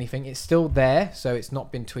have done anything. It's still there, so it's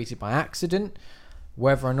not been tweeted by accident.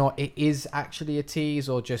 Whether or not it is actually a tease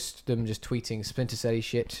or just them just tweeting Splinter Cell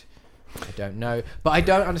shit, I don't know. But I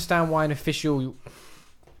don't understand why an official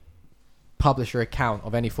publisher account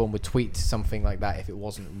of any form would tweet something like that if it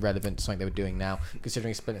wasn't relevant to something they were doing now,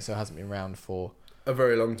 considering Splinter Cell hasn't been around for a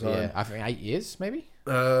very long time. Yeah, I think 8 years, maybe?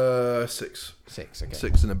 6. 6, okay.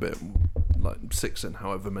 6 and a bit. Like 6 and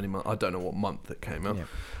however many months. I don't know what month it came out.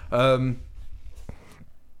 Yeah.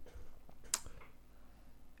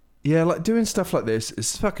 Yeah, like doing stuff like this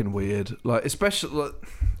is fucking weird. Like, especially,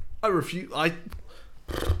 like,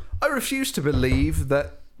 I refuse to believe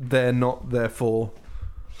that they're not therefore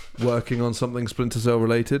working on something Splinter Cell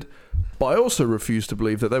related. But I also refuse to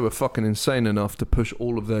believe that they were fucking insane enough to push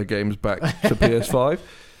all of their games back to PS5.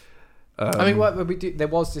 I mean, what we do? There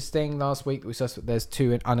was this thing last week that we saw. There's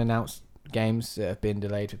 2 unannounced games that have been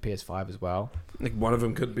delayed for PS5 as well. I think one of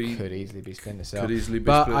them could easily be Splinter Cell.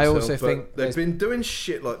 But I also think they've been doing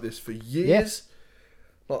shit like this for years.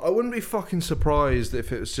 Yeah. Like, I wouldn't be fucking surprised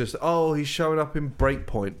if it was just, oh, he's showing up in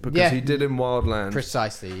Breakpoint because he did in Wildlands.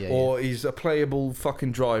 Precisely, yeah. Or he's a playable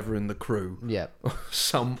fucking driver in The Crew. Yeah.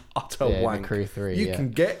 Some utter wank. The Crew 3, You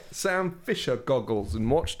can get Sam Fisher goggles in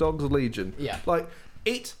Watch Dogs Legion. Yeah. Like,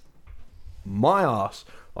 eat my ass.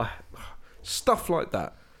 Stuff like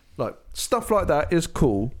that. Like, stuff like that is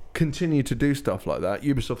cool. Continue to do stuff like that.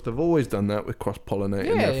 Ubisoft have always done that with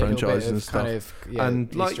cross-pollinating their franchises and stuff. Kind of,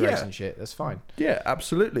 and like, and shit. That's fine. Yeah,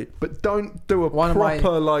 absolutely. But don't do one of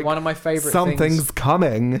my favorite something's things,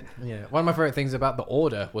 coming. Yeah, one of my favorite things about The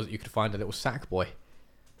Order was that you could find a little Sackboy.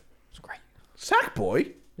 It's great.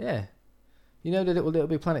 Sackboy? Yeah. You know the little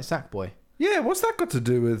Big Planet Sackboy? Yeah, what's that got to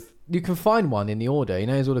do with? You can find one in The Order. You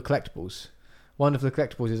know, there's all the collectibles. One of the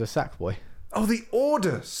collectibles is a Sackboy. Oh, The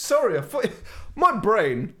Order. Sorry, I thought my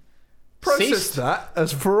brain processed that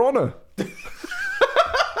as For Honor.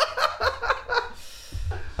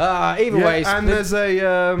 Either way, and there's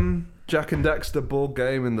a Jack and Daxter board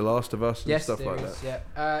game and The Last of Us and stuff like that.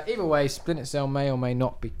 Yeah. Either way, Splinter Cell may or may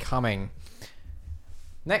not be coming.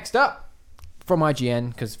 Next up, from IGN,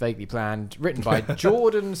 because vaguely planned, written by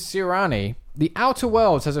Jordan Sirani. The Outer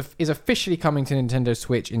Worlds is officially coming to Nintendo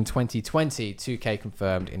Switch in 2020. 2K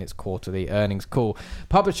confirmed in its quarterly earnings call.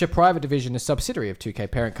 Publisher Private Division, a subsidiary of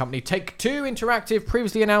 2K parent company Take-Two Interactive,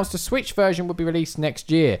 previously announced a Switch version will be released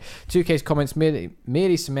next year. 2K's comments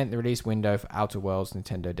merely cement the release window for Outer Worlds'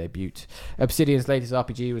 Nintendo debut. Obsidian's latest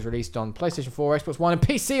RPG was released on PlayStation 4, Xbox One, and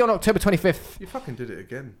PC on October 25th. You fucking did it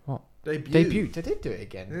again. What? Debut. I did do it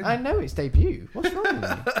again. Yeah. I know it's debut. What's wrong with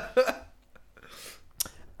me?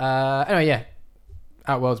 Anyway, yeah.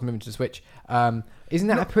 Outworld's moving to the Switch. Isn't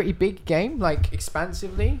that a pretty big game? Like,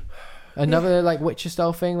 expansively? Another, like, Witcher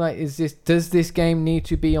style thing? Like, does this game need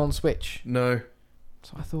to be on Switch? No.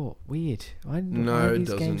 So I thought, weird. Why No, these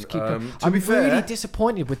it games doesn't. keep To I'm be fair- really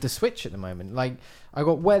disappointed with the Switch at the moment. Like, I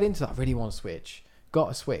got well into that. I really want a Switch. Got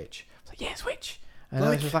a Switch. I was like, yeah, Switch. And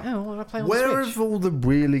I was just like, oh, what do I play on the Switch? Where have all the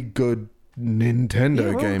really good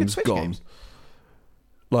Nintendo games Switch gone? games.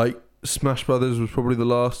 Like, Smash Brothers was probably the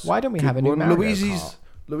last. Why don't we good have a new one. Mario Luigi's Kart?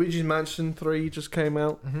 Luigi's Mansion 3 just came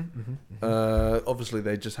out. Obviously,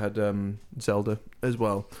 they just had Zelda as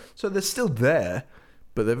well. So they're still there,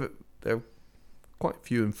 but they're quite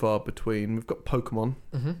few and far between. We've got Pokemon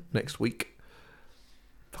next week.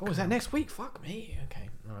 Oh, is that next week? Fuck me. Okay.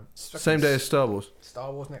 Right. Same day as Star Wars.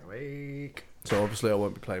 Star Wars next week. So obviously I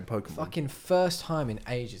won't be playing Pokemon. Fucking first time in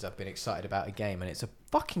ages I've been excited about a game, and it's a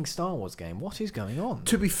fucking Star Wars game. What is going on?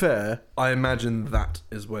 To be fair, I imagine that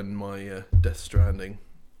is when my Death Stranding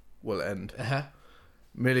will end.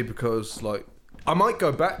 Merely because, like, I might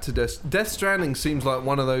go back to Death Stranding. Seems like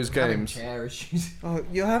one of those games. Chair issues. Oh,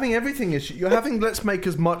 you're having everything issues. You're having let's make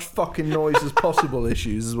as much fucking noise as possible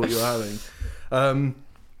issues is what you're having.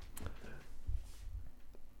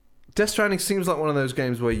 Death Stranding seems like one of those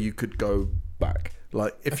games where you could go back.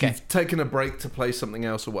 Like, if you've taken a break to play something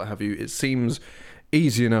else or what have you, it seems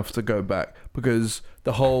easy enough to go back because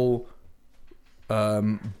the whole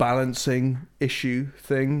balancing issue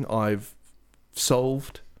thing I've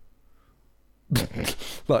solved.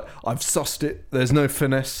 Like, I've sussed it. There's no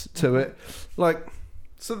finesse to it. Like,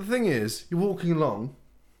 so the thing is, you're walking along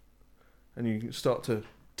and you start to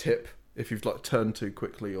tip if you've, like, turned too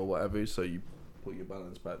quickly or whatever, so you pull your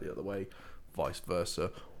balance back the other way, vice versa.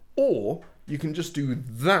 Or you can just do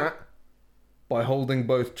that by holding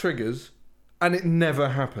both triggers and it never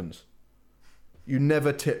happens. You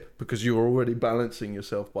never tip because you're already balancing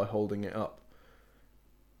yourself by holding it up.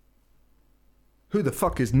 Who the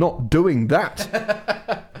fuck is not doing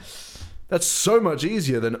that? That's so much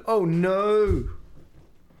easier than, oh no.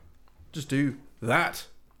 Just do that.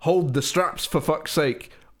 Hold the straps for fuck's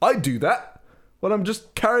sake. I do that when I'm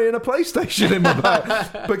just carrying a PlayStation in my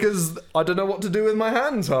bag because I don't know what to do with my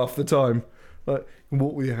hands half the time. Like, you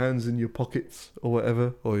walk with your hands in your pockets or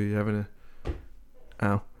whatever, or you're having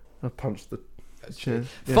Ow. I punched the chair.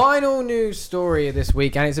 Yeah. Final news story of this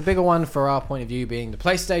week, and it's a bigger one for our point of view, being the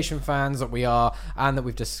PlayStation fans that we are, and that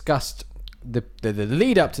we've discussed the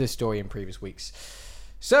lead up to this story in previous weeks.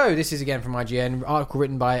 So, this is again from IGN, article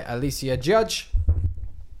written by Alicia Judge.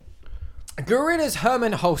 Guerrilla's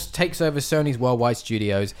Herman Hulst takes over Sony's worldwide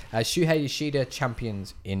studios as Shuhei Yoshida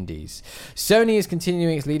champions indies. Sony is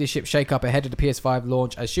continuing its leadership shake-up ahead of the PS5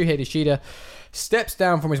 launch as Shuhei Yoshida steps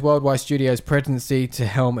down from his worldwide studios presidency to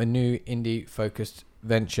helm a new indie-focused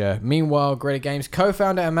venture. Meanwhile, Guerrilla Games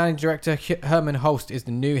co-founder and managing director Herman Hulst is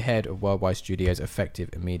the new head of worldwide studios, effective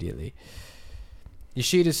immediately.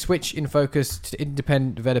 Yoshida's switch in focus to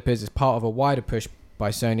independent developers is part of a wider push by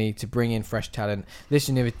Sony to bring in fresh talent. This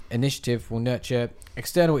initiative will nurture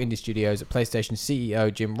external indie studios that PlayStation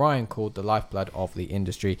CEO Jim Ryan called the lifeblood of the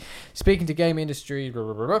industry. Speaking to Game Industry,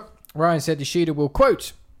 Ryan said Yoshida will,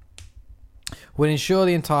 quote, will ensure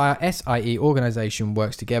the entire SIE organization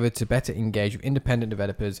works together to better engage with independent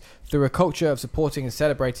developers through a culture of supporting and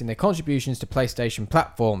celebrating their contributions to PlayStation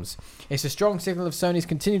platforms. It's a strong signal of Sony's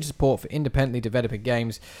continued support for independently developing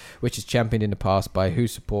games, which is championed in the past by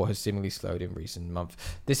whose support has seemingly slowed in recent months.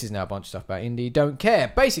 This is now a bunch of stuff about indie. Don't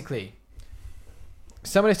care. Basically,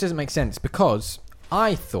 some of this doesn't make sense because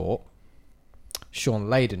I thought Sean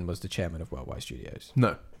Layden was the chairman of Worldwide Studios.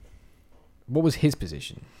 No. What was his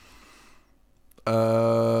position? I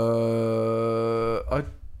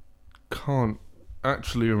can't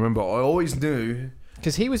actually remember. I always knew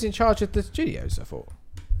because he was in charge of the studios, I thought.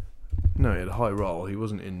 No, he had a high role. He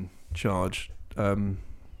wasn't in charge. I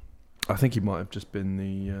think he might have just been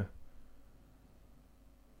the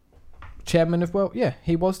chairman of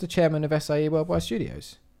he was the chairman of SIE Worldwide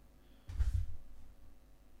Studios.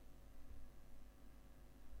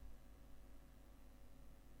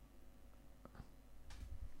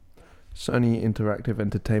 Sony Interactive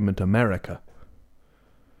Entertainment America.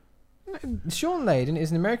 Sean Layden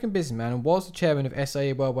is an American businessman and was the chairman of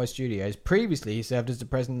SAE Worldwide Studios. Previously, he served as the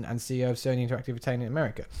president and CEO of Sony Interactive Entertainment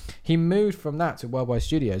America. He moved from that to Worldwide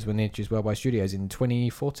Studios when they introduced Worldwide Studios in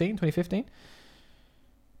 2014, 2015.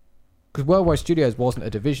 Because Worldwide Studios wasn't a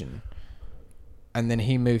division. And then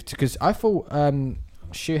he moved to... Because I thought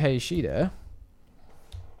Shuhei Ishida...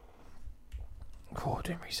 Oh,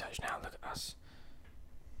 doing research now. Look at us.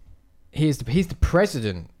 He's the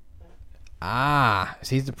president. So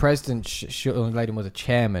he's the president. Sean Layden was a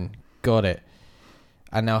chairman. Got it.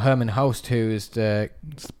 And now Herman Hulst, who is the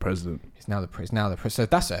president. He's now the president. So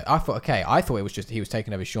that's it. I thought it was just he was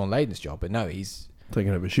taking over Sean Layden's job, but no, he's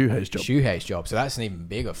taking over Shuhei's job. So that's an even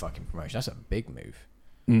bigger fucking promotion. That's a big move.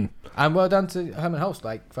 And well done to Herman Hulst.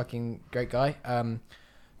 Like, fucking great guy.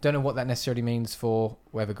 Don't know what that necessarily means for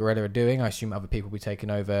whatever Guerrilla are doing. I assume other people will be taking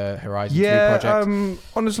over Horizon 2 project.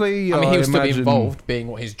 Honestly, I mean, he would still be involved, being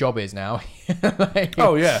what his job is now.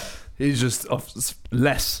 Oh, yeah. He's just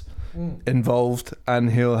less involved,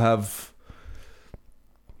 and he'll have...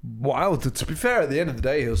 Well, to be fair, at the end of the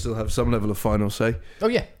day, he'll still have some level of final say. Oh,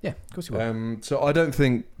 yeah. Yeah, of course he will. So I don't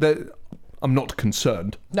think that... I'm not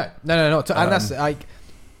concerned. No. And that's, like...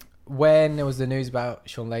 When there was the news about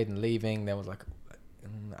Sean Layden leaving, there was like...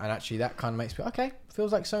 And actually, that kind of makes me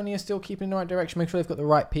feels like Sony is still keeping in the right direction. Make sure they've got the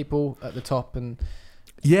right people at the top. And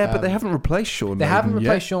but they haven't replaced Sean Layden. They haven't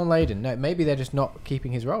replaced Sean Layden. No, maybe they're just not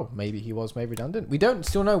keeping his role. Maybe he was made redundant. We don't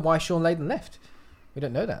still know why Sean Layden left. We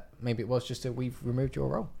don't know that. Maybe it was just we've removed your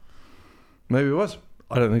role. Maybe it was.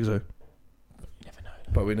 I don't think so. You never know.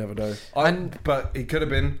 But we never know. But he could have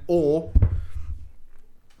been, or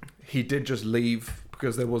he did just leave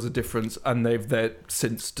because there was a difference, and they've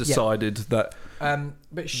since decided that.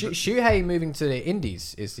 But Shuhei moving to the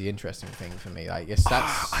Indies is the interesting thing for me. I guess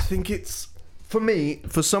that's. I think it's for me,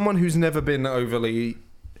 for someone who's never been overly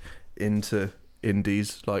into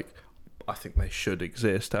indies. Like, I think they should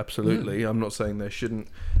exist. Absolutely, I'm not saying they shouldn't.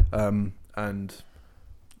 And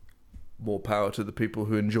more power to the people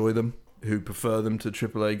who enjoy them, who prefer them to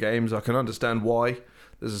AAA games. I can understand why.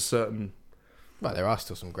 There's a certain. Well, there are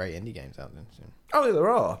still some great indie games out there. So. Oh, yeah, there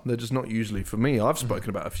are. They're just not usually for me. I've spoken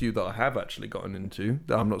about a few that I have actually gotten into.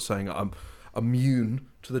 I'm not saying I'm immune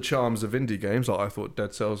to the charms of indie games. Like, I thought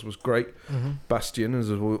Dead Cells was great. Bastion, as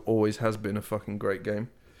it always has been, a fucking great game.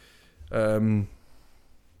 The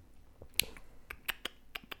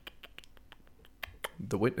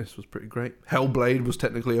Witness was pretty great. Hellblade was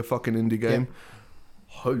technically a fucking indie game. Yeah.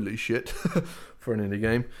 Holy shit. For an indie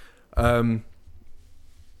game.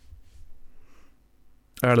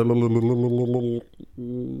 What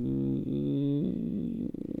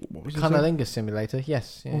was Cunnilingus Simulator,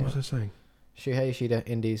 yes. Yeah, what was I saying? Shuhei Ishida,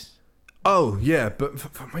 Indies. Oh, yeah, but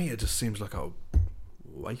for me it just seems like a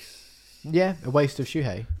waste. Yeah, a waste of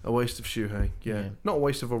Shuhei. A waste of Shuhei, yeah. Not a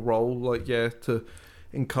waste of a role, like, to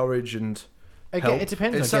encourage and help. It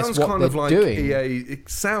depends, it sounds what kind of like doing. EA, it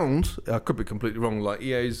sounds, I could be completely wrong, like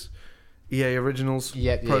EA Originals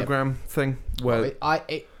program thing. Where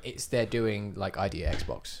it's they're doing like Idea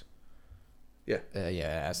Xbox. Yeah. I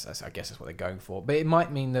guess that's what they're going for. But it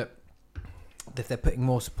might mean that if they're putting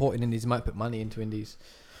more support in indies, they might put money into indies.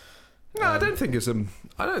 No, I don't think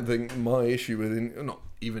I don't think my issue with not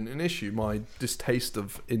even an issue. My distaste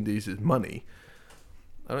of indies is money.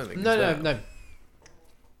 I don't think. No.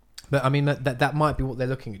 But I mean that might be what they're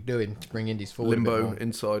looking at doing to bring indies forward. Limbo,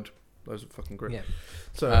 Inside, those are fucking great. Yeah.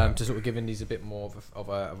 So to sort of give indies a bit more of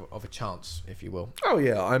a chance, if you will. Oh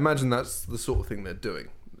yeah, I imagine that's the sort of thing they're doing,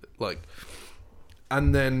 like.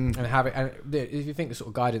 And then if you think the sort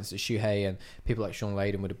of guidance that Shuhei and people like Sean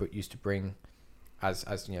Layden would have used to bring, as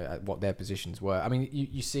you know, what their positions were. I mean,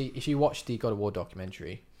 you see if you watch the God of War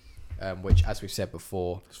documentary, which, as we've said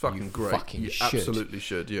before, it's fucking great. You absolutely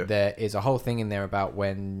should. Yeah. There is a whole thing in there about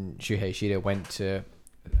when Shuhei Ishida went to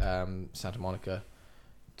Santa Monica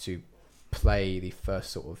to play the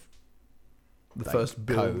first sort of first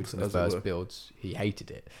builds, the first builds. He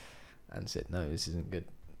hated it and said, "No, this isn't good,"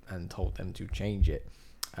 and told them to change it,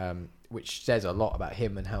 which says a lot about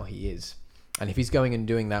him and how he is. And if he's going and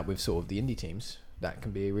doing that with sort of the indie teams, that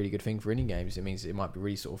can be a really good thing for indie games. It means it might be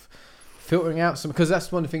really sort of filtering out some, because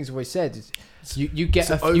that's one of the things I've always said is you get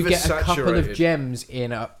a couple of gems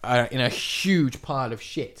in a huge pile of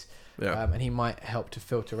shit. Yeah. And he might help to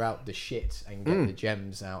filter out the shit and get the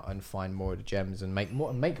gems out and find more of the gems and make more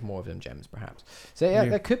of them gems, perhaps. So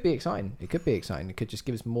that could be exciting. It could be exciting. It could just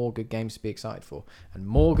give us more good games to be excited for, and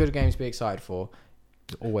more good games to be excited for.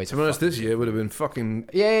 Always. To be honest, this year would have been fucking.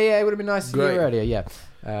 Yeah. It would have been nice a year earlier. Yeah.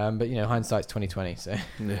 But hindsight's 2020. So.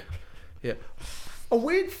 Yeah. A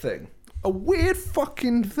weird thing. a weird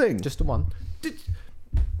fucking thing. Just the one.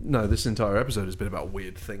 No, this entire episode has been about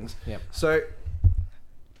weird things. Yeah. So,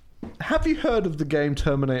 have you heard of the game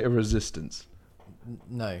Terminator Resistance?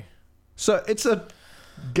 No. So, it's a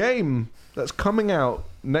game that's coming out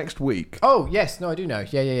next week. Oh, yes. No, I do know.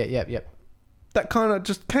 Yeah. That kind of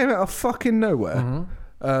just came out of fucking nowhere.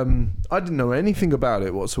 I didn't know anything about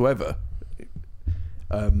it whatsoever.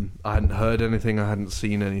 I hadn't heard anything. I hadn't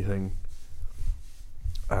seen anything.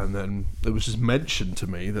 And then it was just mentioned to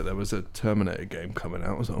me that there was a Terminator game coming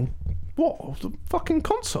out. I was like, oh, what? The fucking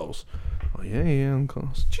consoles? Oh, yeah, on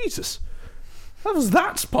consoles. Jesus.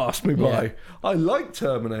 That's passed me by. Yeah. I like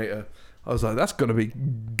Terminator. I was like, that's going to be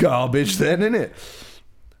garbage then, innit?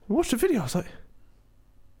 I watched the video. I was like,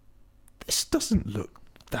 this doesn't look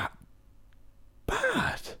that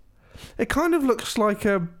bad. It kind of looks like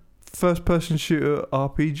a first-person shooter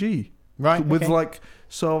RPG. Right, With okay. like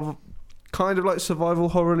sort of kind of like survival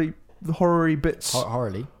horror-y bits.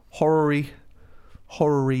 Horror-y.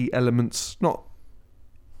 Horror-y elements. Not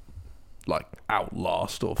like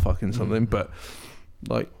Outlast or fucking something, but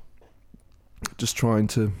like just trying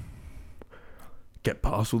to get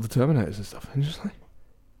past all the Terminators and stuff. And just like,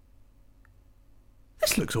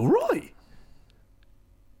 this looks alright.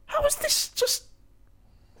 How is this just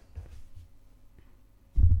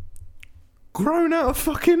grown out of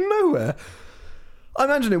fucking nowhere? I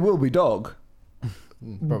imagine it will be dog.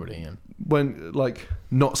 Probably, yeah. When, like,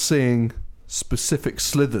 not seeing specific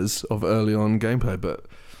slithers of early on gameplay, but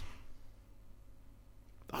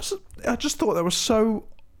I just thought that was so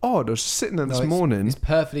odd. I was sitting there this morning. It's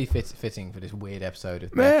perfectly fitting for this weird episode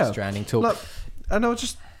of Death Stranding talk. Like, and I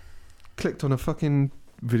just clicked on a fucking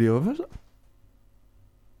video of it.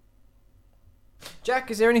 Jack,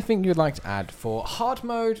 is there anything you'd like to add for hard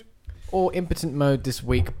mode or impotent mode this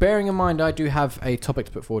week? Bearing in mind, I do have a topic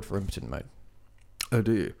to put forward for impotent mode. Oh,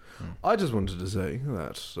 do you? I just wanted to say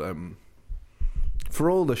that for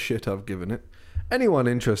all the shit I've given it, anyone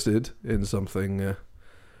interested in something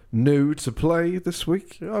new to play this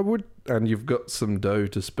week, I would, and you've got some dough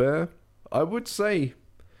to spare, I would say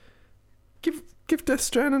give Death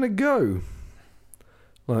Stranding a go.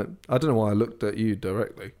 Like, I don't know why I looked at you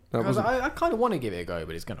directly. I kind of want to give it a go,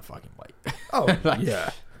 but it's going to fucking wait. Oh, Like,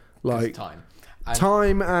 yeah. Like, time.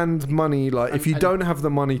 Time and money. Like, if you don't have the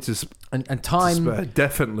money to time, spare,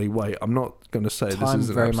 definitely wait. I'm not going to say this is time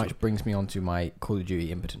an very absolute... much brings me onto my Call of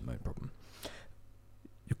Duty impotent mode problem.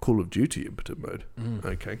 Your Call of Duty impotent mode?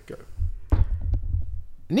 Okay, go. It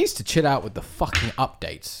needs to chill out with the fucking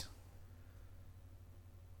updates.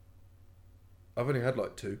 I've only had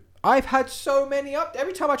like 2. I've had so many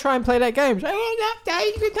every time I try and play that game, it's like,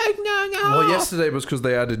 no. Well, yesterday was because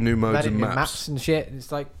they added new modes and maps. And shit. And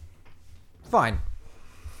it's like, fine.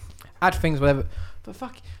 Add things, whatever. But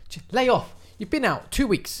fuck, just lay off. You've been out 2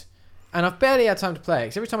 weeks, and I've barely had time to play it.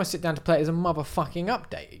 Because every time I sit down to play it, there's a motherfucking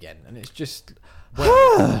update again, and it's just.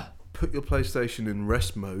 Put your PlayStation in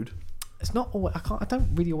rest mode. It's not always, I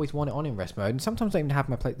don't really always want it on in rest mode, and sometimes I even have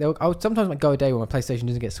my play. Sometimes I go a day where my PlayStation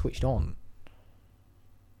doesn't get switched on.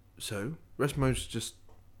 So rest mode's just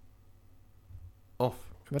off.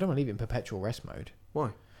 I don't want to leave it in perpetual rest mode.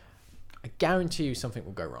 Why? I guarantee you something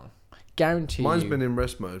will go wrong. Guarantee Mine's you. been in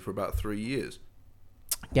rest mode for about 3 years.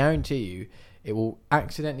 Guarantee you it will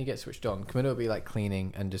accidentally get switched on. Camilla will be like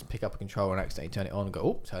cleaning and just pick up a controller and accidentally turn it on and go,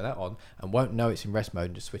 oh, turn that on, and won't know it's in rest mode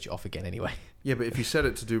and just switch it off again anyway. Yeah, but if you set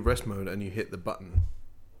it to do rest mode and you hit the button,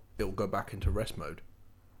 it'll go back into rest mode.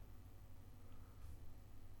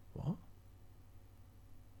 What?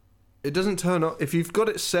 It doesn't turn up. If you've got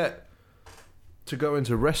it set to go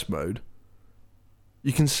into rest mode,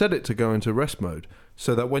 you can set it to go into rest mode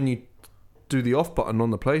so that when you do the off button on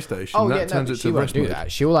the PlayStation, turns it to rest mode.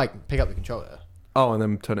 That. She'll like pick up the controller. Oh, and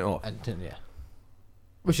then turn it off. And yeah.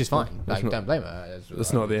 Which is fine. Like, don't blame her.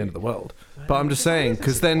 That's not the end of the world. But I'm just saying,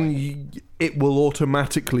 because then it will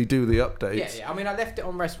automatically do the updates. Yeah. I mean, I left it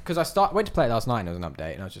on rest because went to play it last night and there was an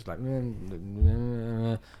update, and I was just like, I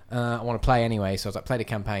want to play anyway. So I was like, play the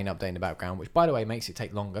campaign update in the background, which, by the way, makes it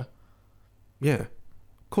take longer. Yeah.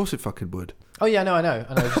 Of course it fucking would. Oh, yeah, no, I know.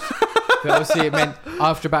 But obviously it meant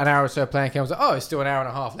after about an hour or so of playing, I was like, oh, it's still an hour and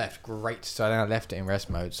a half left. Great. So then I left it in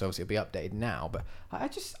rest mode, so obviously it'll be updated now. But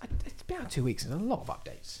it's been out 2 weeks. There's a lot of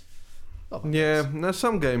updates. Yeah, now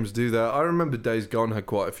some games do that. I remember Days Gone had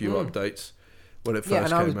quite a few updates when it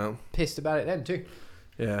first came out. Pissed about it then too.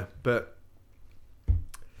 Yeah, but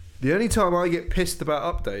the only time I get pissed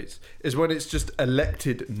about updates is when it's just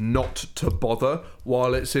elected not to bother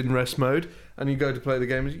while it's in rest mode, and you go to play the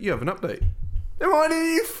game and you have an update. Then why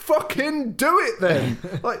didn't you fucking do it then?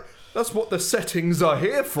 Like, That's what the settings are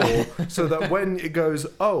here for. So that when it goes,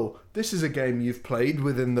 oh, this is a game you've played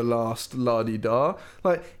within the last la-di-da.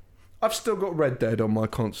 Like, I've still got Red Dead on my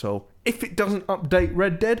console. If it doesn't update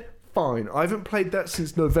Red Dead, fine. I haven't played that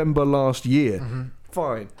since November last year. Mm-hmm.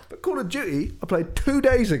 Fine. But Call of Duty, I played 2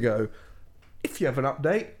 days ago. If you have an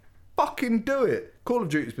update, fucking do it. Call of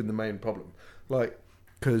Duty's been the main problem. Like,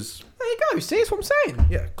 because... There you go. See, that's what I'm saying.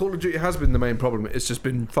 Yeah, Call of Duty has been the main problem. It's just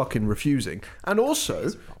been fucking refusing. And also,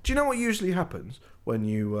 do you know what usually happens when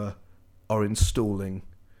you are installing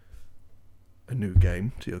a new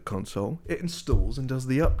game to your console? It installs and does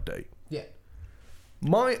the update. Yeah.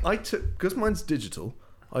 Because mine's digital,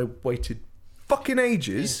 I waited fucking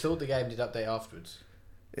ages. You installed the game, did update afterwards.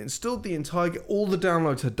 It installed the entire all the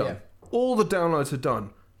downloads had done. Yeah. All the downloads had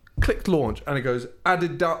done. Clicked launch and it goes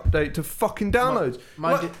added update to fucking downloads.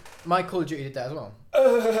 My Call of Duty did that as well.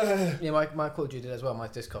 Yeah, my Call of Duty did as well. My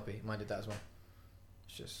disc copy, mine did that as well.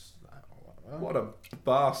 It's just what a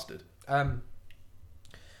bastard. What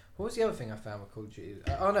was the other thing I found with Call of Duty?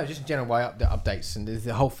 Just in general, why updates and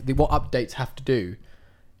what updates have to do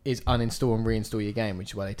is uninstall and reinstall your game, which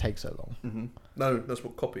is why they take so long. Mm-hmm. No, that's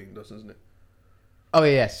what copying does, isn't it? Oh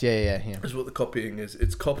yes, yeah. That's what the copying is.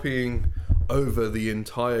 It's copying over the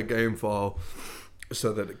entire game file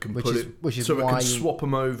so that it can swap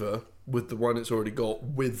them over with the one it's already got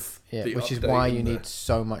with the update. Which is why you need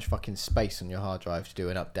so much fucking space on your hard drive to do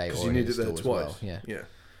an update. Because you need it there twice. Well. Yeah.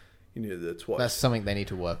 You need it there twice. That's something they need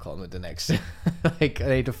to work on with the next. Like,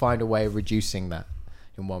 they need to find a way of reducing that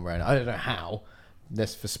in one way. I don't know how.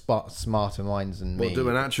 That's for smarter minds than me. Well, do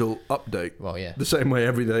an actual update. Well, yeah. The same way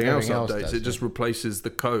everything else updates. Does, it just replaces the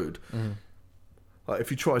code. Mm-hmm. Like, if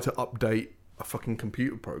you try to update a fucking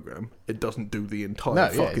computer program, it doesn't do the entire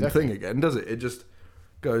thing again, does it? It just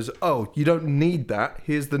goes, oh, you don't need that.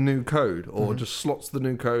 Here's the new code. Or just slots the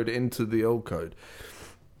new code into the old code.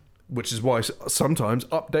 Which is why sometimes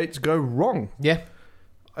updates go wrong. Yeah.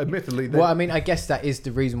 Admittedly. I guess that is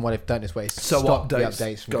the reason why they've done this way. So stop the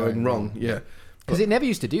updates from going wrong. Yeah. Because it never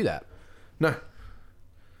used to do that. No,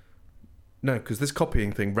 because this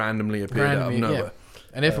copying thing randomly appeared out of nowhere. Yeah.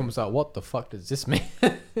 And everyone was like, what the fuck does this mean?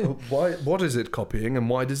 What is it copying and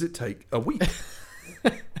why does it take a week?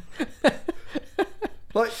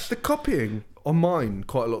 Like, the copying on mine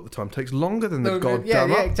quite a lot of the time takes longer than the goddamn update.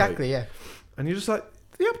 Yeah, exactly, yeah. And you're just like,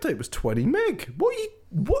 the update was 20 meg.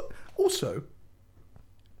 What? Also,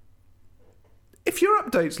 if your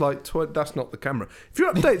update's like... that's not the camera. If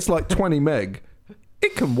your update's like 20 meg...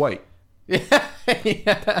 It can wait. It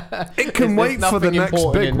can wait for the next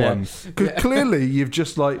big one. Because clearly you've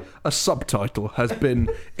just like a subtitle has been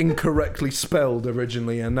incorrectly spelled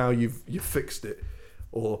originally and now you've fixed it.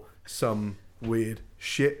 Or some weird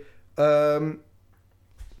shit. The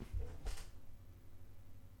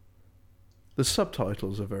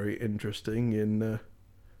subtitles are very interesting in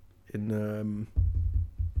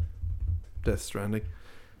Death Stranding.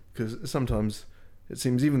 Because sometimes... it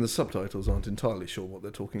seems even the subtitles aren't entirely sure what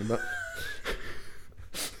they're talking about.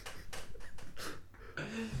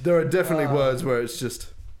 There are definitely words where it's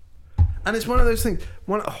just... and it's one of those things...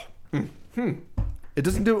 It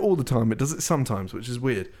doesn't do it all the time. It does it sometimes, which is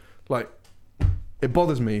weird. Like, it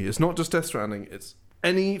bothers me. It's not just Death Stranding. It's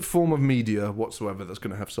any form of media whatsoever that's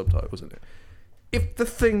going to have subtitles in it. If the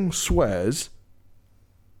thing swears...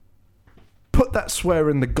 put that swear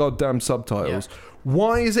in the goddamn subtitles. Yeah.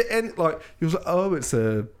 Why is it like you're like, oh, it's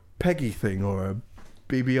a Peggy thing or a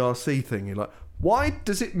BBRC thing? You're like, why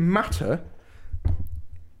does it matter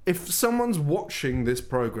if someone's watching this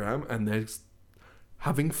program and they're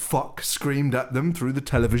having fuck screamed at them through the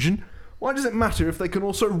television? Why does it matter if they can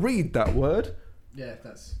also read that word? Yeah,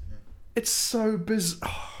 that's. Yeah. It's so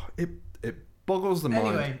bizarre. Oh, it boggles the mind.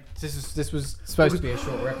 Anyway, this was supposed to be a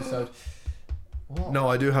shorter episode. What? No,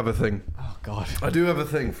 I do have a thing. Oh, God. I do have a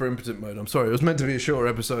thing for impotent mode. I'm sorry. It was meant to be a shorter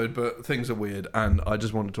episode, but things are weird, and I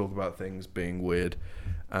just want to talk about things being weird.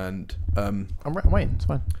 And I'm waiting. It's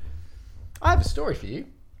fine. I have a story for you.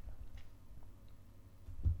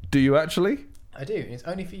 Do you actually? I do. It's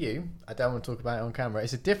only for you. I don't want to talk about it on camera.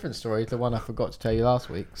 It's a different story to the one I forgot to tell you last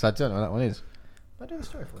week, so I don't know what that one is. But I do have a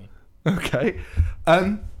story for you. Okay.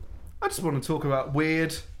 I just want to talk about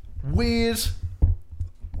weird...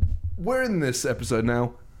 We're in this episode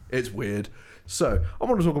now. It's weird. So, I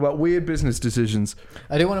want to talk about weird business decisions.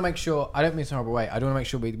 I do want to make sure... I don't mean it's a horrible way. I do want to make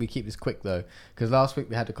sure we keep this quick, though. Because last week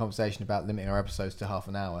we had a conversation about limiting our episodes to half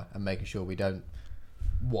an hour and making sure we don't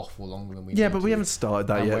waffle longer than we need to. Yeah, but we haven't started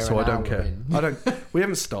that yet, so I don't care. We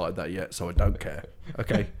haven't started that yet, so I don't care.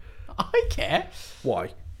 Okay? I care. Why?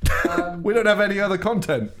 We don't have any other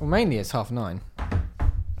content. Well, mainly it's 9:30.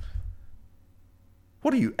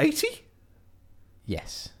 What are you, 80?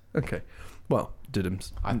 Yes. Okay. Well,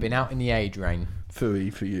 diddums. I've been out in the age rain.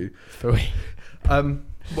 Phooey for you. Phooey.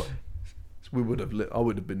 What, we would have. I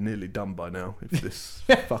would have been nearly done by now if this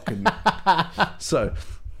fucking. So,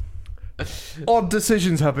 odd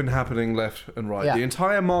decisions have been happening left and right. Yeah. The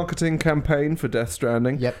entire marketing campaign for Death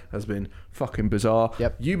Stranding Yep. has been fucking bizarre.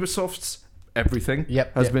 Yep. Ubisoft's everything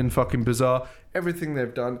Yep. has Yep. been fucking bizarre. Everything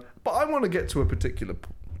they've done. But I want to get to a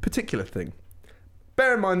particular thing.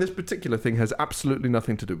 Bear in mind, this particular thing has absolutely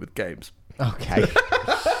nothing to do with games. Okay.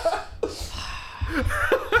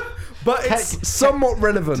 But it's somewhat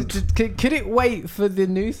relevant. Could it wait for the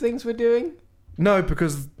new things we're doing? No,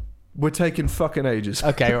 because we're taking fucking ages.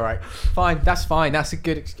 Okay, all right. Fine, that's fine. That's a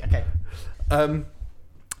good... Okay.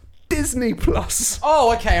 Disney Plus.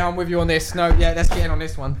 Oh, okay, I'm with you on this. No, yeah, let's get in on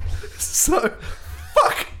this one. So,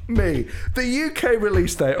 fuck me. The UK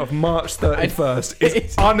release date of March 31st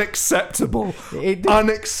is unacceptable.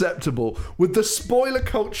 Unacceptable. With the spoiler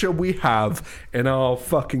culture we have in our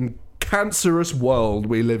fucking cancerous world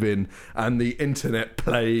we live in and the internet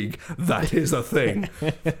plague that is a thing.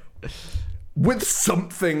 With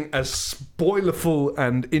something as spoilerful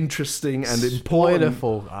and interesting and important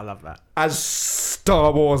Spoilerful. I love that. as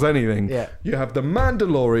Star Wars anything. Yeah. You have The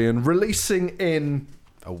Mandalorian releasing in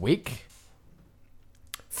A week?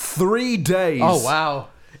 3 days. Oh, wow.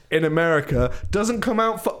 In America. Doesn't come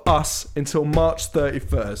out for us until March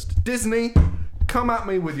 31st. Disney, come at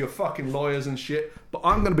me with your fucking lawyers and shit, but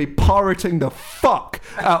I'm going to be pirating the fuck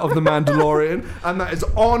out of The Mandalorian, and that is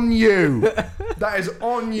on you. That is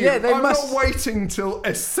on you. Yeah, they I'm must... not waiting till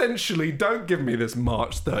essentially, don't give me this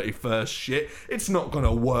March 31st shit. It's not going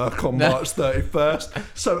to work on March 31st.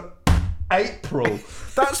 So, April.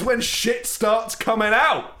 That's when shit starts coming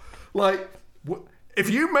out. Like... If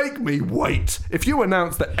you make me wait, if you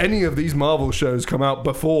announce that any of these Marvel shows come out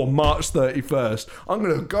before March 31st, I'm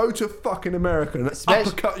going to go to fucking America and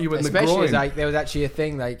uppercut you in the groin. Especially, like, there was actually a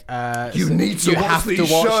thing, like... you need to watch these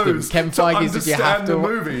shows them. Kevin to Feige said you have understand to the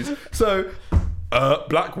movies. So,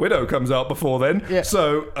 Black Widow comes out before then. Yeah.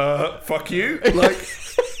 So, fuck you. Like,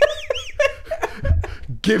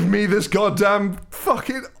 give me this goddamn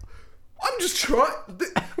fucking... I'm just trying...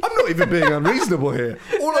 I'm not even being unreasonable here.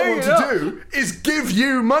 All I want to do is give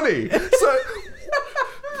you money. So...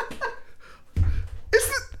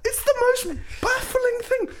 It's the most baffling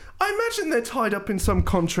thing. I imagine they're tied up in some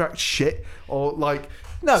contract shit or like...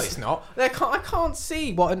 No, it's not. I can't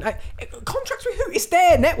see what... contracts with who? It's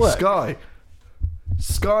their network.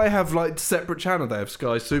 Sky have like separate channel. They have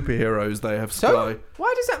Sky Superheroes. They have Sky... So,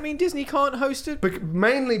 why does that mean Disney can't host it?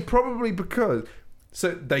 Mainly probably because...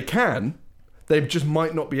 So they can. They just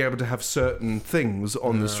might not be able to have certain things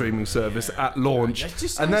on the streaming service at launch.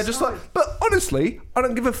 And they're just like... But honestly, I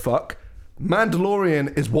don't give a fuck.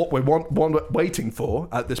 Mandalorian is what we're waiting for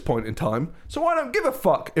at this point in time. So I don't give a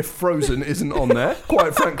fuck if Frozen isn't on there,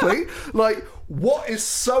 quite frankly. Like, what is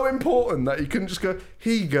so important that you can just go,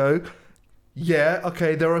 here you go. Yeah,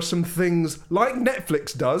 okay, there are some things like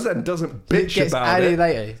Netflix does and doesn't bitch about it.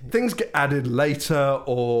 Later. Things get added later,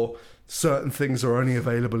 or certain things are only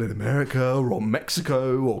available in America or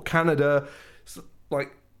Mexico or Canada.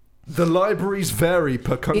 Like, the libraries vary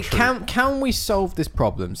per country. Can we solve this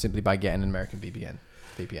problem simply by getting an American VPN?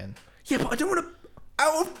 Yeah, but I don't want to...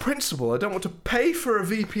 Out of principle, I don't want to pay for a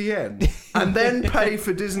VPN and then pay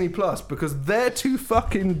for Disney Plus because they're too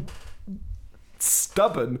fucking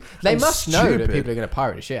stubborn. They and must know that stupid. people are going to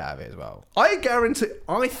pirate the shit out of it as well. I guarantee...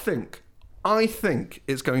 I think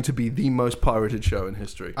it's going to be the most pirated show in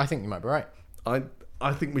history. I think you might be right.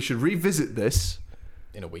 I think we should revisit this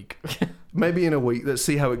In a week. maybe in a week. Let's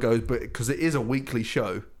see how it goes, but because it is a weekly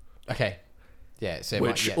show. Okay. Yeah, so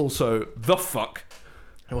Which also, the fuck.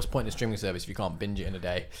 And what's the point of streaming service if you can't binge it in a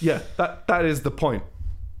day? Yeah, that is the point.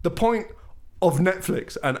 The point of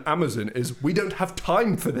Netflix and Amazon is we don't have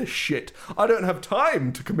time for this shit. I don't have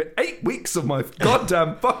time to commit 8 weeks of my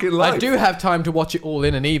goddamn fucking life. I do have time to watch it all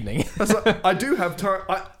in an evening. I do have time.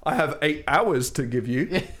 I have 8 hours to give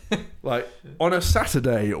you. Like, on a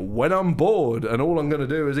Saturday when I'm bored and all I'm going to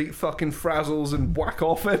do is eat fucking Frazzles and whack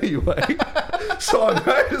off anyway. So I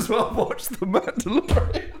may as well watch The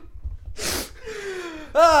Mandalorian.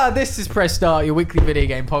 This is Press Start, your weekly video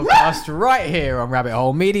game podcast right here on Rabbit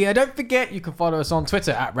Hole Media. Don't forget, you can follow us on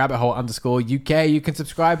Twitter at rabbithole_UK. You can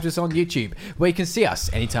subscribe to us on YouTube, where you can see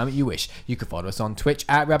us anytime that you wish. You can follow us on Twitch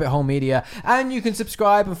at Rabbit Hole Media, and you can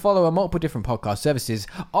subscribe and follow our multiple different podcast services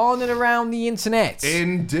on and around the internet.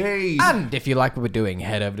 Indeed. And if you like what we're doing,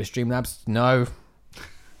 head over to Streamlabs. No.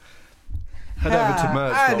 Head over to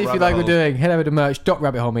merch. And if you like what we're doing, head over to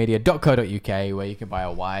merch.rabbitholemedia.co.uk where you can buy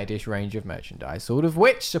a wide-ish range of merchandise, all of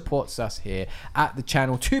which supports us here at the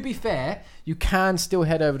channel. To be fair, you can still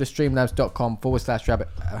head over to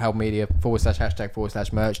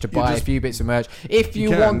streamlabs.com/rabbitholemedia/hashtag/merch to buy a few bits of merch if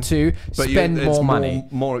you want to spend more money.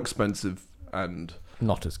 More expensive and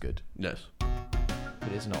not as good. Yes.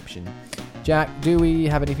 But it's an option. Jack, do we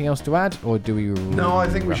have anything else to add, or do we? No, I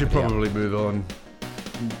think we should probably move on.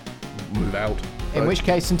 Move out. In which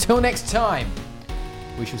case, until next time,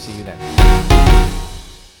 we shall see you then.